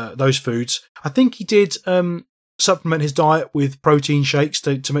foods. I think he did supplement his diet with protein shakes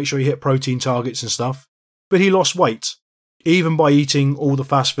to make sure he hit protein targets and stuff. But he lost weight, even by eating all the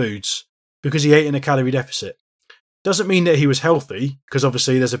fast foods, because he ate in a calorie deficit. Doesn't mean that he was healthy, because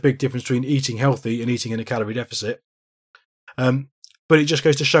obviously there's a big difference between eating healthy and eating in a calorie deficit. But it just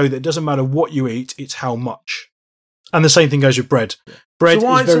goes to show that it doesn't matter what you eat, it's how much. And the same thing goes with bread. So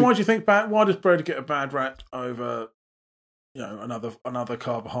why do you think why does bread get a bad rap over another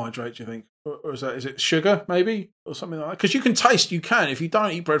carbohydrate, do you think? Or is it sugar maybe or something like that? Because you can if you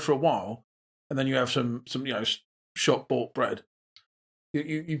don't eat bread for a while and then you have some shop bought bread,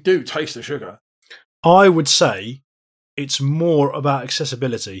 you do taste the sugar. I would say it's more about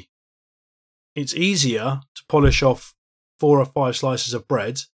accessibility. It's easier to polish off 4 or 5 slices of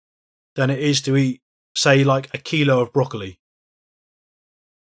bread than it is to eat, say, like a kilo of broccoli.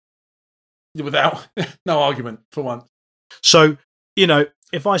 Without no argument for one. So,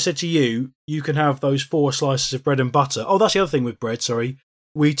 if I said to you, you can have those 4 slices of bread and butter. Oh, that's the other thing with bread, sorry.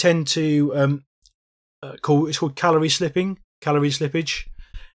 We tend to it's called calorie slippage.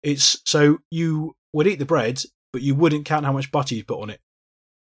 It's so you would eat the bread, but you wouldn't count how much butter you put on it.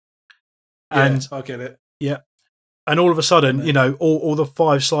 And I get it. Yeah. And all of a sudden, all the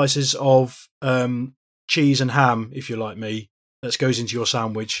 5 slices of cheese and ham, if you're like me, that goes into your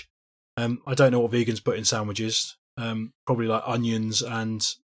sandwich. I don't know what vegans put in sandwiches. Probably like onions and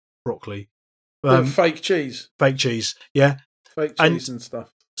broccoli. Fake cheese. Fake cheese, yeah. Fake cheese and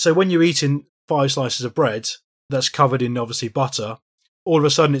stuff. So when you're eating 5 slices of bread that's covered in obviously butter, all of a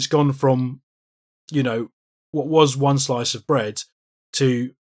sudden it's gone from what was one slice of bread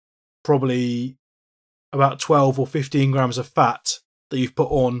to probably about 12 or 15 grams of fat that you've put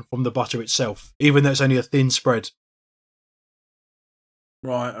on from the butter itself, even though it's only a thin spread.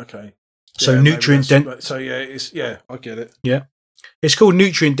 Right. Okay. So nutrient density. So I get it. Yeah, it's called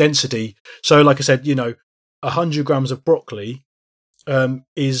nutrient density. So, like I said, 100 grams of broccoli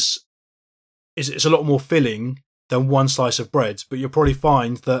is it's a lot more filling than one slice of bread, but you'll probably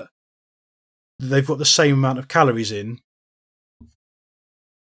find that they've got the same amount of calories in.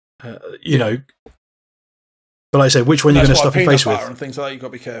 But like I said, which one you're going to stuff your face with? And things like that, you've got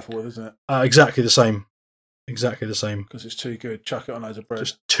to be careful with, isn't it? Exactly the same. Exactly the same. Because it's too good. Chuck it on loads of bread.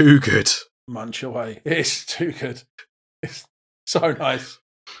 Just too good. Munch away. It's too good. It's so nice.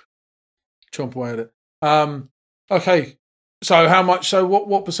 Chomp away at it. Okay. So how much? So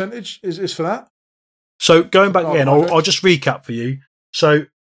what percentage is for that? So going back again, I'll just recap for you. So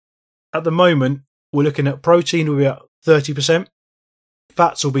at the moment, we're looking at protein will be at 30%.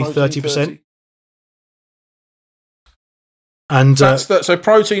 Fats will be 30%. And so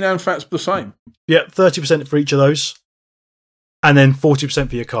protein and fats the same. Yeah, 30% for each of those, and then 40%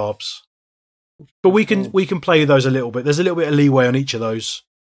 for your carbs. But we can play those a little bit. There's a little bit of leeway on each of those.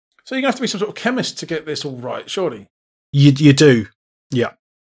 So you're gonna have to be some sort of chemist to get this all right, surely. You do, yeah.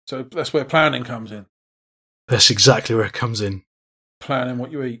 So that's where planning comes in. That's exactly where it comes in. Planning what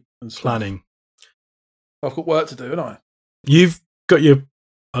you eat and stuff. Planning. I've got work to do, haven't I? You've got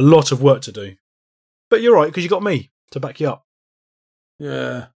a lot of work to do, but you're right because you got me to back you up.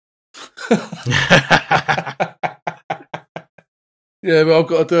 Yeah. Yeah, but I've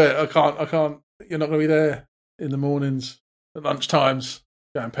got to do it. I can't. You're not going to be there in the mornings at lunchtimes.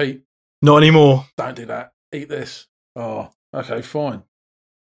 Going, Pete. Not anymore. Don't do that. Eat this. Oh, okay, fine.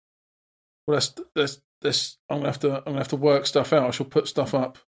 Well, that's. I'm gonna have to work stuff out. I shall put stuff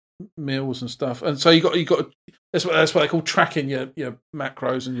up, meals and stuff. And so you got. That's what they call tracking your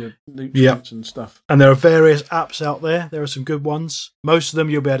macros and your nutrients and stuff. And there are various apps out there. There are some good ones. Most of them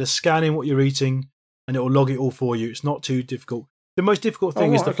you'll be able to scan in what you're eating, and it will log it all for you. It's not too difficult. The most difficult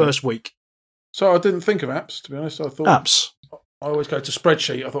thing is the first week. So I didn't think of apps, to be honest. I thought apps. I always go to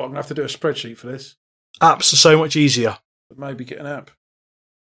spreadsheet. I thought I'm going to have to do a spreadsheet for this. Apps are so much easier. But maybe get an app.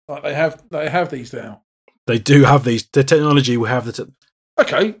 Like they have these now. They do have these. The technology will have the.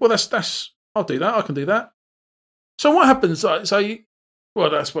 Okay, well that's. I'll do that. I can do that. So what happens? That's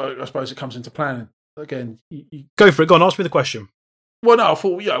where I suppose it comes into planning again. You go for it. Go on. Ask me the question. Well, no, I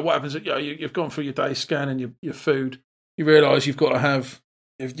thought what happens? You've gone through your day scanning your food. You realise you've got to have.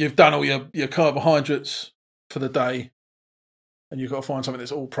 You've done all your carbohydrates for the day, and you've got to find something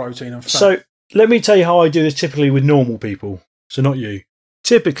that's all protein and fat. So let me tell you how I do this typically with normal people. So not you.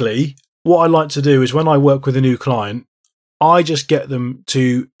 Typically, what I like to do is when I work with a new client, I just get them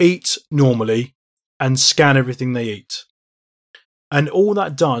to eat normally and scan everything they eat. And all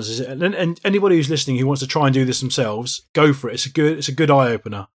that does is, and anybody who's listening who wants to try and do this themselves, go for it. It's a good eye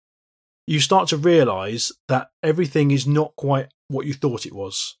opener. You start to realise that everything is not quite what you thought it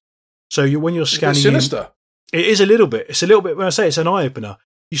was. So when you're scanning, it's sinister. It is a little bit. It's a little bit. When I say it's an eye opener,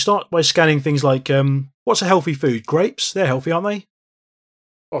 you start by scanning things like what's a healthy food? Grapes. They're healthy, aren't they?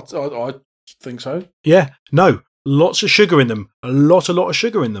 I think so. Yeah. No. Lots of sugar in them. A lot of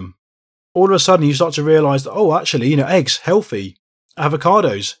sugar in them. All of a sudden, you start to realise that actually, eggs healthy,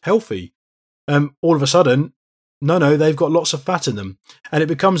 avocados healthy. All of a sudden, no, they've got lots of fat in them, and it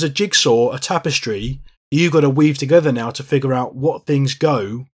becomes a jigsaw, a tapestry. You've got to weave together now to figure out what things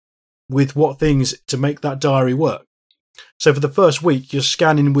go with what things to make that diary work. So for the first week, you're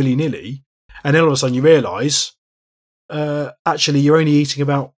scanning willy-nilly, and then all of a sudden you realise, actually, you're only eating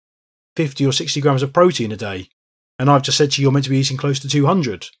about 50 or 60 grams of protein a day. And I've just said to you, you're meant to be eating close to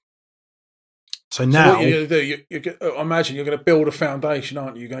 200. So now... what you're going to do, I imagine you're going to build a foundation,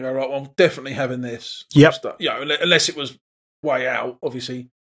 aren't you? You're going to go, right, well, I'm definitely having this. Yep. Stuff. Unless it was way out,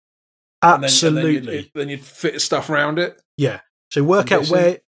 obviously. Absolutely. And then you'd fit stuff around it. Yeah. So work out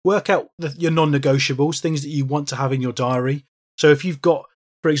your non-negotiables, things that you want to have in your diary. So if you've got,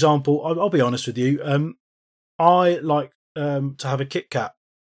 for example, I'll be honest with you, I like to have a Kit Kat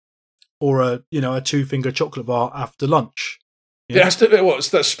or a 2-finger chocolate bar after lunch. Yeah. It has to be what's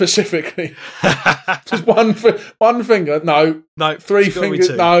that specifically? Just one finger? No. 3 fingers?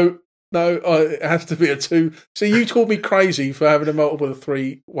 No. It has to be a 2. See, you called me crazy for having a multiple of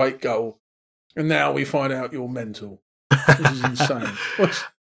 3 weight goal, and now we find out you're mental. This is insane.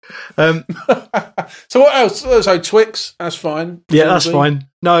 So what else? So Twix, that's fine. Yeah, that's fine.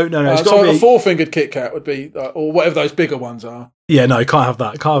 No. It's so a 4-fingered Kit Kat would be, or whatever those bigger ones are. Yeah, no, you can't have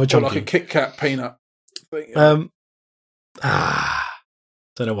that. Can't have a chunky. Or like a Kit Kat peanut. Don't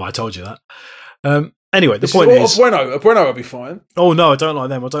know why I told you that. Anyway, the This point is is, a bueno would be fine. oh no, I don't like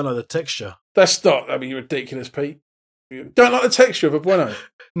them. I don't like the texture. That's not. I mean, you're ridiculous, Pete. You don't like the texture of a bueno.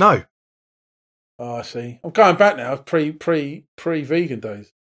 No. Oh, I see. I'm going back now. Pre-vegan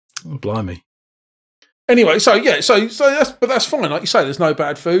days. Oh, blimey. Anyway, so that's fine. Like you say, there's no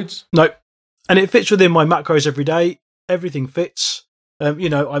bad foods. No, and it fits within my macros every day. Everything fits. I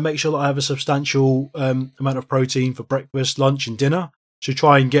make sure that I have a substantial amount of protein for breakfast, lunch, and dinner to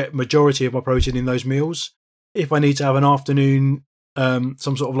try and get majority of my protein in those meals. If I need to have an afternoon, some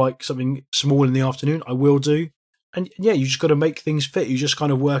sort of like something small in the afternoon, I will do. And yeah, you just got to make things fit. You just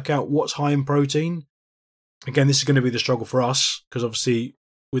kind of work out what's high in protein. Again, this is going to be the struggle for us because obviously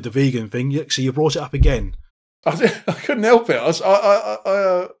with the vegan thing, so you brought it up again. I couldn't help it.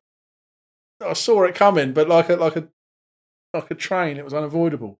 I saw it coming, but like a train, it was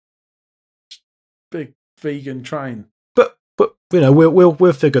unavoidable. Big vegan train. But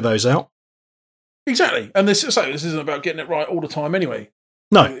we'll figure those out. Exactly, and this isn't about getting it right all the time. Anyway,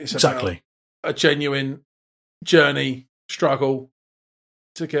 no, it's exactly a genuine journey, struggle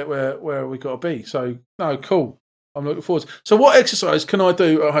to get where we got to be. So no, cool. I'm looking forward. So what exercise can I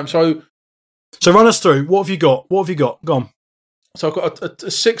do at home? So run us through. What have you got? Go on. So I've got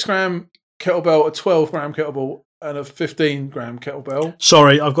a 6 gram kettlebell, a 12 gram kettlebell, and a 15 gram kettlebell.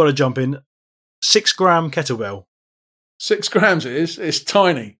 Sorry, I've got to jump in. 6 gram kettlebell. 6 grams it is. It's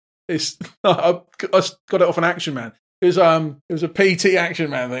tiny. I got it off an Action Man. It was a PT Action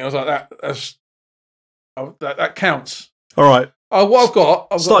Man thing. I was like, that counts. All right. What I've got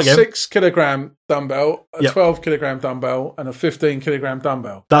a again. 6 kilogram dumbbell, a 12 kilogram dumbbell, and a 15 kilogram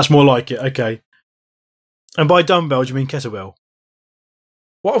dumbbell. That's more like it. Okay. And by dumbbell, do you mean kettlebell?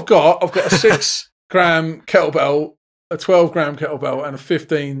 What I've got a 6 gram kettlebell, a 12 gram kettlebell, and a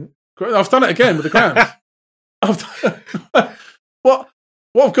 15. I've done it again with the grams. What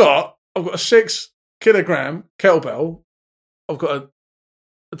I've got a 6 kilogram kettlebell. I've got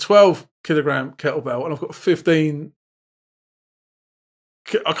a 12 kilogram kettlebell, and I've got a 15.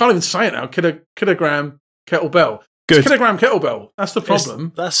 I can't even say it now. Kilogram kettlebell. Good. It's kilogram kettlebell. That's the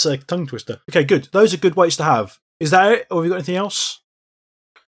problem. That's a tongue twister. Okay, good. Those are good weights to have. Is that it, or have you got anything else?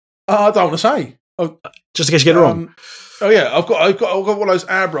 I don't want to say. Just in case you get it wrong. Oh yeah, I've got one of those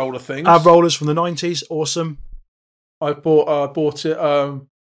ab roller things. Ab rollers from the 90s. Awesome. I bought it. I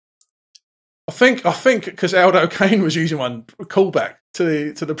think because Aldo Kane was using one, callback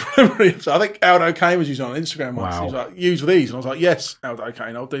to the primary. So I think Aldo Kane was using one on Instagram once. Wow. He was like, use these, and I was like, yes, Aldo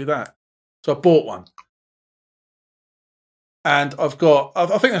Kane, I'll do that. So I bought one, and I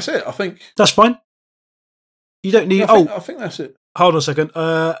think that's it. I think that's fine. You don't need. I think that's it. Hold on a second.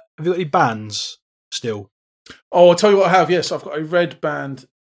 Have you got any bands still? Oh, I'll tell you what I have. Yes, I've got a red band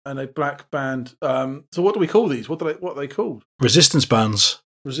and a black band. So what do we call these? What are they called? Resistance bands.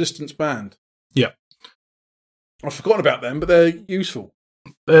 Resistance band. Yeah. I've forgotten about them, but they're useful.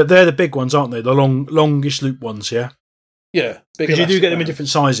 They're the big ones, aren't they? The longish loop ones, yeah? Yeah. Because you do get them in different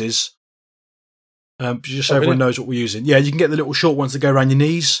sizes. Just so everyone knows what we're using. Yeah, you can get the little short ones that go around your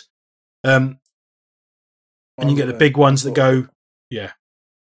knees. And you get the big ones that go... Yeah.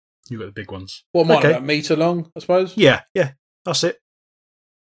 You got the big ones. What mine? About a metre long, I suppose? Yeah. That's it.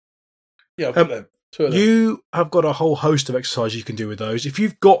 Yeah, I've got them. 2 of them. You have got a whole host of exercises you can do with those. If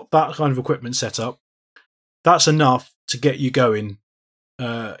you've got that kind of equipment set up, that's enough to get you going,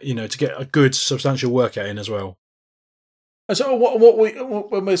 to get a good substantial workout in as well. And so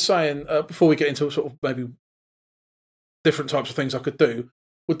when we're saying, before we get into sort of maybe different types of things I could do,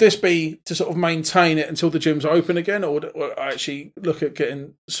 would this be to sort of maintain it until the gyms are open again, or would I actually look at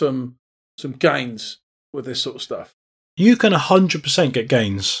getting some gains with this sort of stuff? You can 100% get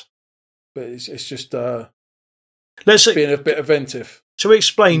gains. But it's just Let's being a bit inventive. Shall we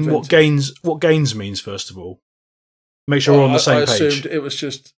explain what gains means first of all? Make sure we're on the same page. I assumed it was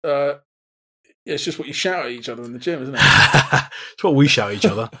just it's just what you shout at each other in the gym, isn't it? It's what we shout at each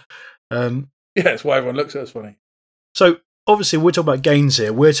other. Yeah, it's why everyone looks at us funny. So obviously we're talking about gains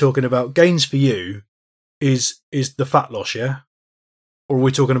here. We're talking about gains for you is the fat loss, yeah? Or are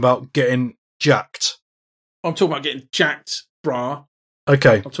we talking about getting jacked? I'm talking about getting jacked, brah.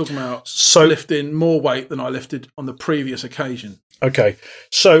 Okay. I'm talking about lifting more weight than I lifted on the previous occasion. Okay.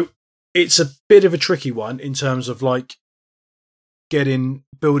 So it's a bit of a tricky one in terms of like building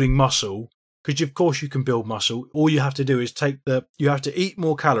muscle, because of course you can build muscle. All you have to do is you have to eat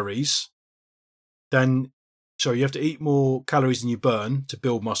more calories than you burn to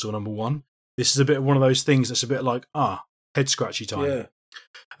build muscle, number one. This is a bit of one of those things that's a bit like, head scratchy time.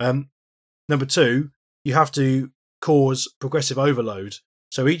 Yeah. Number two, you have to cause progressive overload.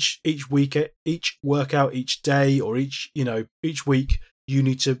 So each week, each workout, each day, or each week, you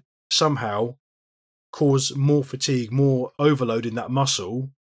need to somehow cause more fatigue, more overload in that muscle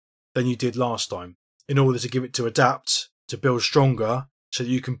than you did last time, in order to give it to adapt, to build stronger, so that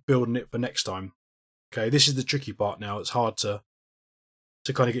you can build on it for next time. Okay, this is the tricky part now. It's hard to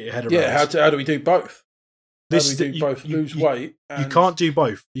kind of get your head around. Yeah, how do we do both? Lose weight? You can't do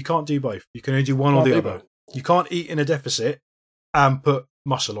both. You can't do both. You can only do one or the other. You can't eat in a deficit and put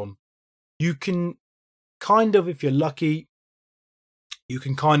muscle on. You can kind of, if you're lucky, you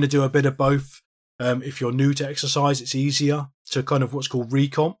can kind of do a bit of both. If you're new to exercise, it's easier to kind of what's called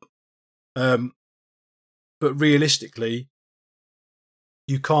recomp. But realistically,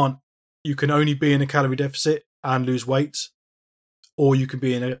 you can't. You can only be in a calorie deficit and lose weight, or you can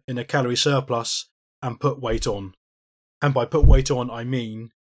be in a calorie surplus and put weight on. And by put weight on, I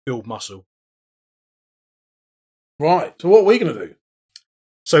mean build muscle. Right. So what are we going to do?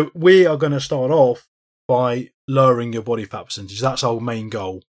 So we are going to start off by lowering your body fat percentage. That's our main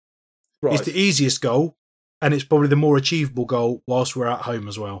goal. Right. It's the easiest goal, and it's probably the more achievable goal whilst we're at home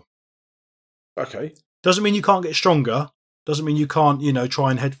as well. Okay. Doesn't mean you can't get stronger. Doesn't mean you can't, try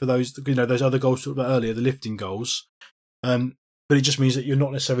and head for those, those other goals we talked about earlier, the lifting goals. But it just means that you're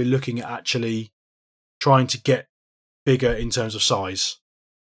not necessarily looking at actually trying to get bigger in terms of size.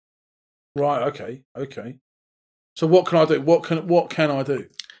 Right. Okay. So what can I do? What can I do?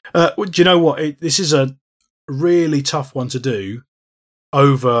 Do you know what? This is a really tough one to do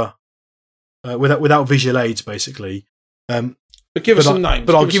over without visual aids, basically. But give us some names.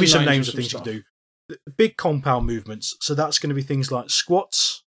 But I'll give you some names of things you can do. Big compound movements. So that's going to be things like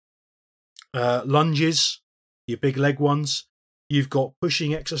squats, lunges, your big leg ones. You've got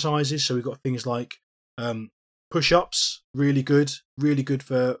pushing exercises. So we've got things like push-ups, really good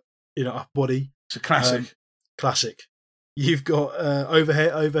for upper body. It's a classic. Classic. You've got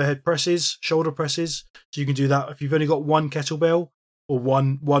overhead presses, shoulder presses. So you can do that if you've only got one kettlebell or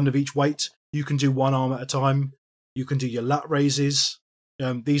one of each weight. You can do one arm at a time. You can do your lat raises.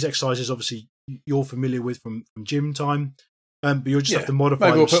 These exercises, obviously, you're familiar with from gym time, but you'll just have to modify.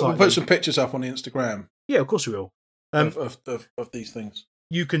 Maybe we'll put some pictures up on the Instagram. Yeah, of course we will. Of these things.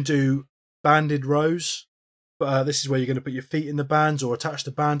 You can do banded rows, but this is where you're going to put your feet in the bands or attach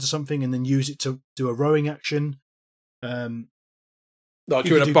the band to something and then use it to do a rowing action. Like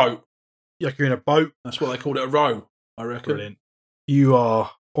you're in a boat. Like you're in a boat. That's what they called it, a row, I reckon. Brilliant. You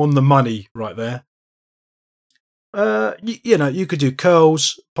are on the money right there. You could do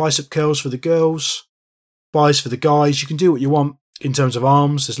curls, bicep curls for the girls, buys for the guys. You can do what you want in terms of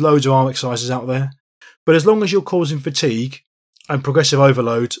arms. There's loads of arm exercises out there. But as long as you're causing fatigue and progressive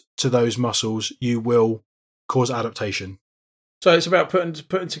overload to those muscles, you will cause adaptation. So it's about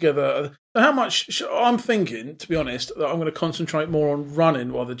putting together. How much? I'm thinking, to be honest, that I'm going to concentrate more on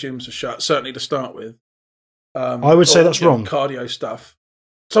running while the gyms are shut. Certainly to start with. I would say that's wrong. Cardio stuff.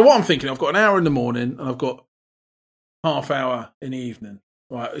 So what I'm thinking, I've got an hour in the morning and I've got half hour in the evening.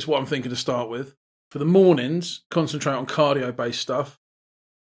 Right, is what I'm thinking to start with. For the mornings, concentrate on cardio-based stuff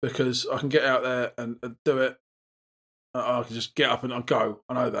because I can get out there and do it. I can just get up and I'll go.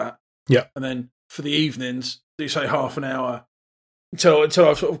 I know that. Yeah. And then for the evenings, do say half an hour until I've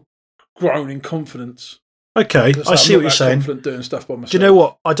sort of grown in confidence. Okay, I see what you're saying. Confident doing stuff by myself. Do you know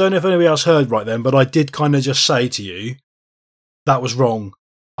what? I don't know if anybody else heard right then, but I did kind of just say to you that was wrong.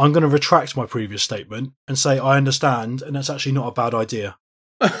 I'm going to retract my previous statement and say I understand, and that's actually not a bad idea.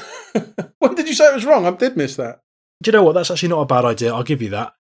 When did you say it was wrong? I did miss that. Do you know what? That's actually not a bad idea. I'll give you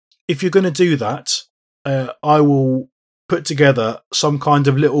that. If you're going to do that, I will put together some kind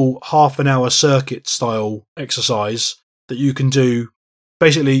of little half an hour circuit style exercise that you can do.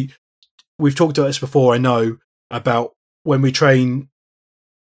 Basically, we've talked about this before, I know, about when we train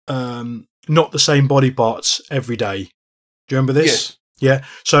not the same body parts every day. Do you remember this? Yes. Yeah.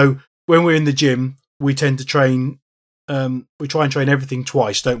 So when we're in the gym, we tend to train, we try and train everything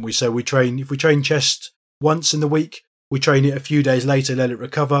twice, don't we? So if we train chest once in the week, we train it a few days later, let it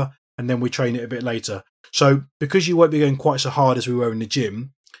recover, and then we train it a bit later. So because you won't be going quite so hard as we were in the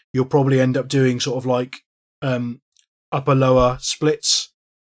gym, you'll probably end up doing sort of like upper lower splits.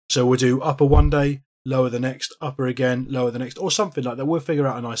 So we'll do upper one day, lower the next, upper again, lower the next, or something like that. We'll figure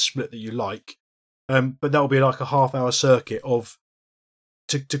out a nice split that you like. But that'll be like a half hour circuit of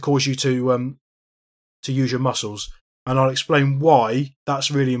to cause you to use your muscles, and I'll explain why that's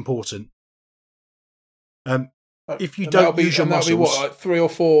really important. If you don't use your muscles, that'll be what, like 3 or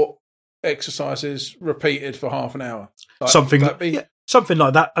 4 exercises repeated for half an hour, something like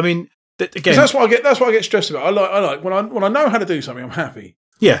that. I mean, again, that's what I get. That's what I get stressed about. I like when I know how to do something, I'm happy.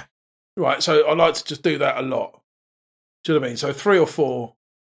 Yeah. Right. So I like to just do that a lot. Do you know what I mean? So 3 or 4.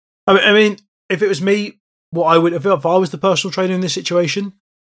 I mean, if it was me, what I would, if I was the personal trainer in this situation,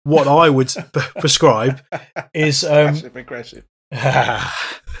 what I would prescribe is aggressive.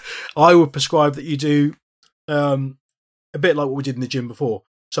 I would prescribe that you do a bit like what we did in the gym before.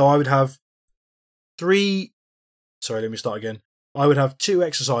 So I would have I would have 2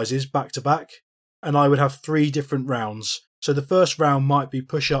 exercises back to back, and I would have 3 different rounds. So the first round might be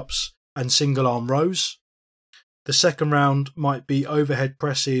push-ups and single arm rows. The second round might be overhead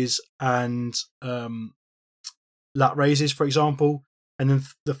presses and lat raises, for example. And then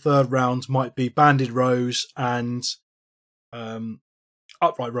the third round might be banded rows and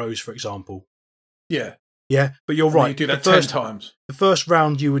upright rows, for example. Yeah. Yeah, but you're right. You do that 10 times. The first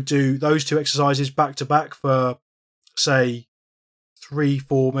round, you would do those 2 exercises back to back for, say, 3,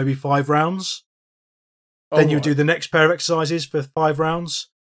 4, maybe 5 rounds. Then you would do the next pair of exercises for 5 rounds,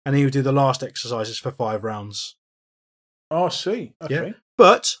 and then you would do the last exercises for 5 rounds. Oh, I see. Okay. Yeah.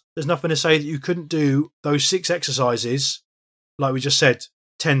 But there's nothing to say that you couldn't do those 6 exercises, like we just said,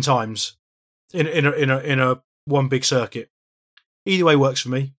 10 times in a one big circuit. Either way works for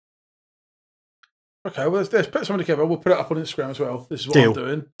me. Okay, well, let's put something together. We'll put it up on Instagram as well. This is what I'm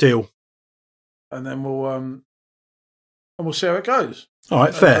doing. Deal. And then we'll see how it goes. All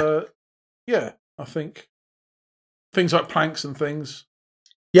right, fair. Yeah, I think things like planks and things.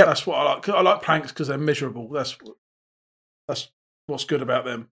 Yeah, that's what I like. I like planks because they're measurable. That's what's good about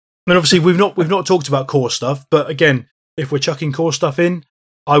them. And obviously, we've not talked about core stuff, but again, if we're chucking core stuff in,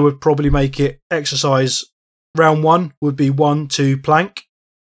 I would probably make it exercise. Round 1 would be 1, 2 plank,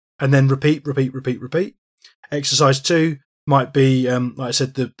 and then repeat. Exercise 2 might be, like I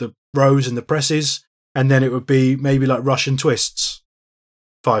said, the rows and the presses, and then it would be maybe like Russian twists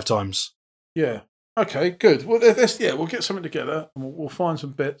 5 times. Yeah. Okay, good. Well, we'll get something together and we'll find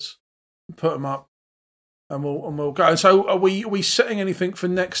some bits, put them up, and we'll go. And so, are we setting anything for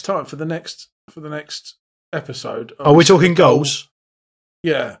next time for the next episode? Are we talking goals?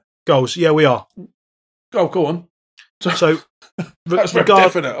 Yeah, goals. Yeah, we are. Oh, go on. So that's very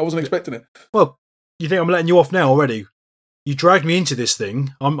definite. I wasn't expecting it. Well, you think I'm letting you off now already? You dragged me into this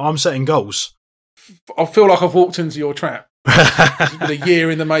thing. I'm setting goals. I feel like I've walked into your trap. It's been a year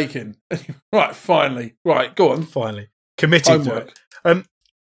in the making. Right, finally. Right, go on. Finally. Committed Homework. to it.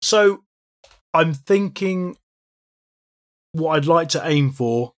 So I'm thinking what I'd like to aim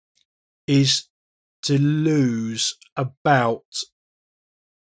for is to lose about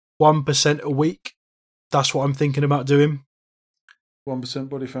 1% a week. That's what I'm thinking about doing. 1%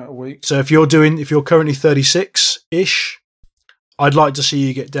 body fat a week. So if you're currently 36-ish, I'd like to see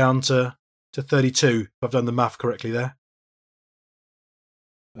you get down to 32, if I've done the math correctly there.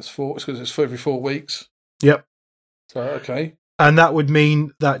 That's 4, because it's for every 4 weeks. Yep. So, okay. And that would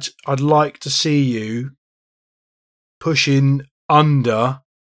mean that I'd like to see you pushing under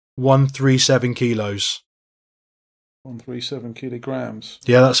 137 kilos. 137 kilograms.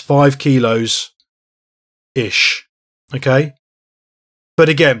 Yeah, that's 5 kilos-ish. Okay? But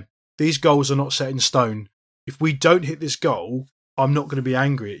again, these goals are not set in stone. If we don't hit this goal, I'm not going to be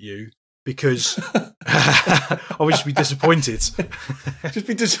angry at you because I would just be disappointed.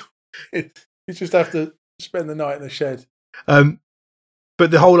 You just have to spend the night in the shed. But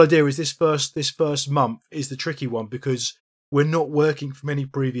the whole idea is this first month is the tricky one because we're not working from any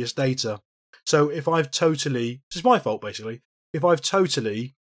previous data. So if I've totally, this is my fault basically, if I've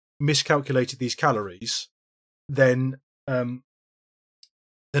totally miscalculated these calories, then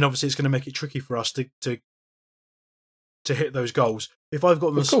obviously it's going to make it tricky for us to hit those goals. If I've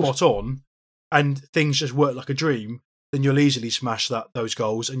got them spot on and things just work like a dream, then you'll easily smash those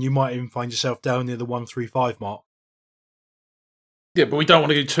goals, and you might even find yourself down near the 135 mark. Yeah, but we don't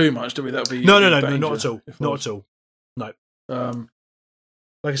want to do too much, do we? That would be no, not at all. Not at all. No.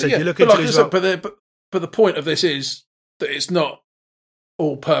 Like I said, you're looking but the point of this is that it's not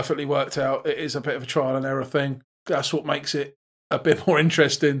all perfectly worked out. It is a bit of a trial and error thing. That's what makes it a bit more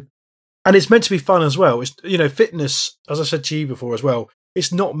interesting. And it's meant to be fun as well. It's, fitness, as I said to you before as well,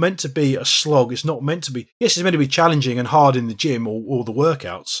 it's not meant to be a slog. It's not meant to be, yes, it's meant to be challenging and hard in the gym or the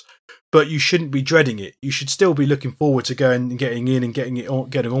workouts, but you shouldn't be dreading it. You should still be looking forward to going and getting in and getting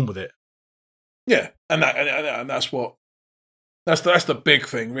on with it. Yeah, and that's the big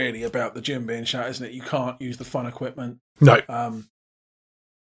thing really about the gym being shut, isn't it? You can't use the fun equipment. No. I'll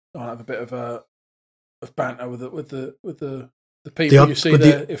have a bit of banter with the people you see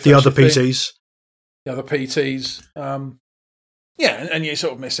there. The other PTs. The other PTs. Yeah, and you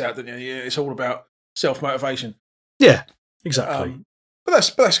sort of miss out, don't you? It's all about self-motivation. Yeah, exactly.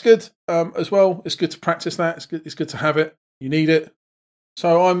 But that's good as well. It's good to practice that. It's good to have it. You need it.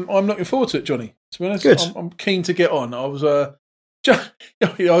 So I'm looking forward to it, Johnny. To be honest, good. I'm keen to get on. I was I got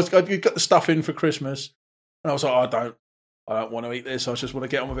the stuff in for Christmas, and I was like, I I don't want to eat this. I just want to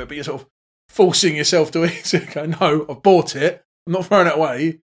get on with it. But you're sort of forcing yourself to eat it. Go, no, I've bought it. I'm not throwing it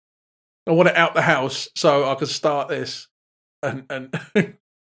away. I want it out the house so I can start this and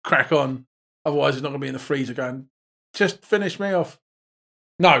crack on. Otherwise, it's not going to be in the freezer going, just finish me off.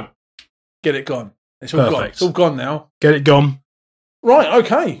 No, get it gone. It's all gone. It's all gone now. Get it gone. Right,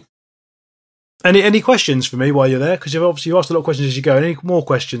 okay. Any questions for me while you're there? Because you asked a lot of questions as you go. Any more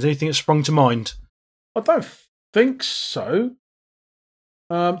questions? Anything that sprung to mind? I don't think so.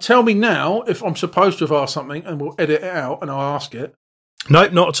 Tell me now if I'm supposed to have asked something, and we'll edit it out, and I'll ask it. No,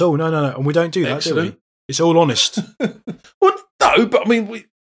 not at all. No. And we don't do that, do we? It's all honest. Well, no, but I mean,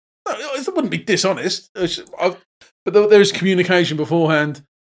 it wouldn't be dishonest. But there is communication beforehand.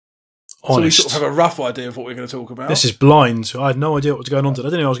 Honest. So we sort of have a rough idea of what we're going to talk about. This is blind. I had no idea what was going on today. I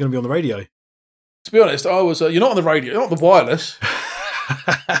didn't know I was going to be on the radio. To be honest, I was. You're not on the radio. You're not on the wireless.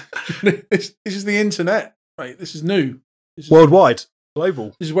 This is the internet, mate. This is new. Worldwide,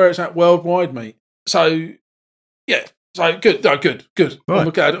 global. This is where it's at worldwide, mate. So, yeah. So good. No, good. Right. I'm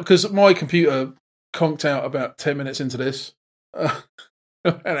glad because my computer conked out about 10 minutes into this, and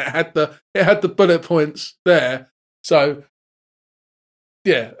it had the bullet points there. So,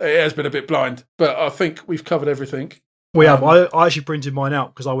 yeah, it has been a bit blind, but I think we've covered everything. We have. I actually printed mine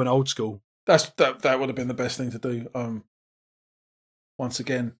out because I went old school. That would have been the best thing to do. Once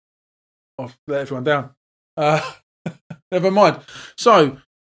again, I've let everyone down. Never mind. So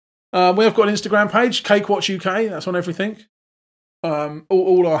we have got an Instagram page, Cake Watch UK. That's on everything.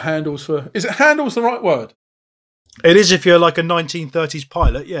 All our handles for. Is it handles the right word? It is if you're like a 1930s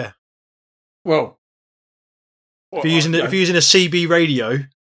pilot. Yeah. Well, if you're using a CB radio,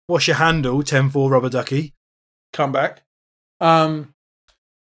 what's your handle? 10-4 Rubber Ducky. Come back.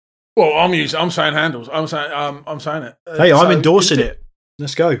 Well, I'm saying handles. I'm saying it. Hey, I'm endorsing it.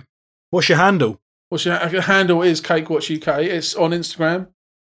 Let's go. What's your handle? Your handle is Cake Watch UK. It's on Instagram.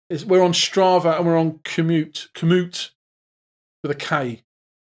 We're on Strava and we're on Commute with a K.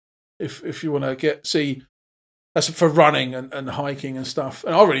 If you want to see, that's for running and hiking and stuff.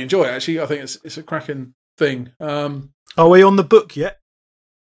 And I really enjoy it. Actually, I think it's a cracking thing. Are we on the book yet?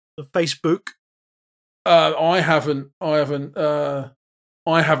 The Facebook. I haven't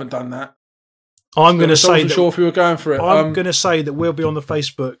done that. I'm going to say. I wasn't sure if we were going for it. I'm going to say that we'll be on the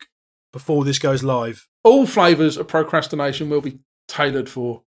Facebook before this goes live. All flavours of procrastination will be tailored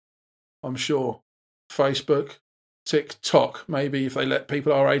for, I'm sure, Facebook, TikTok, maybe if they let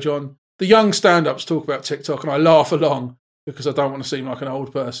people our age on. The young stand-ups talk about TikTok, and I laugh along because I don't want to seem like an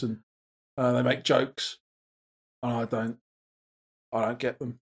old person. They make jokes, and I don't get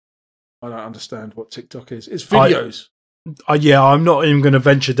them. I don't understand what TikTok is. It's videos. I'm not even going to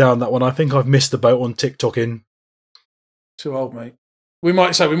venture down that one. I think I've missed the boat on TikToking. Too old, mate. We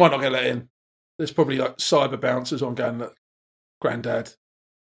might not get let in. There's probably like cyber bouncers on going, look, Grandad,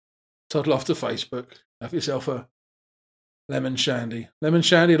 toddle off to Facebook. Have yourself a lemon shandy,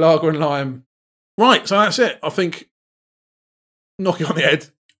 lager and lime. Right, so that's it. I think knock it on the head.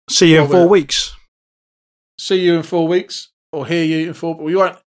 See you in 4 weeks. See you in 4 weeks, or hear you in 4. We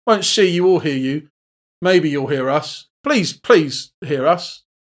won't see you or hear you. Maybe you'll hear us. Please hear us.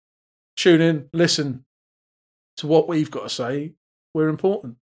 Tune in, listen to what we've got to say. We're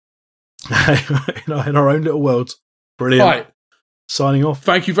important. in our own little world. Brilliant. Right. Signing off.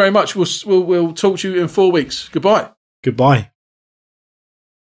 Thank you very much. We'll talk to you in 4 weeks. Goodbye. Goodbye.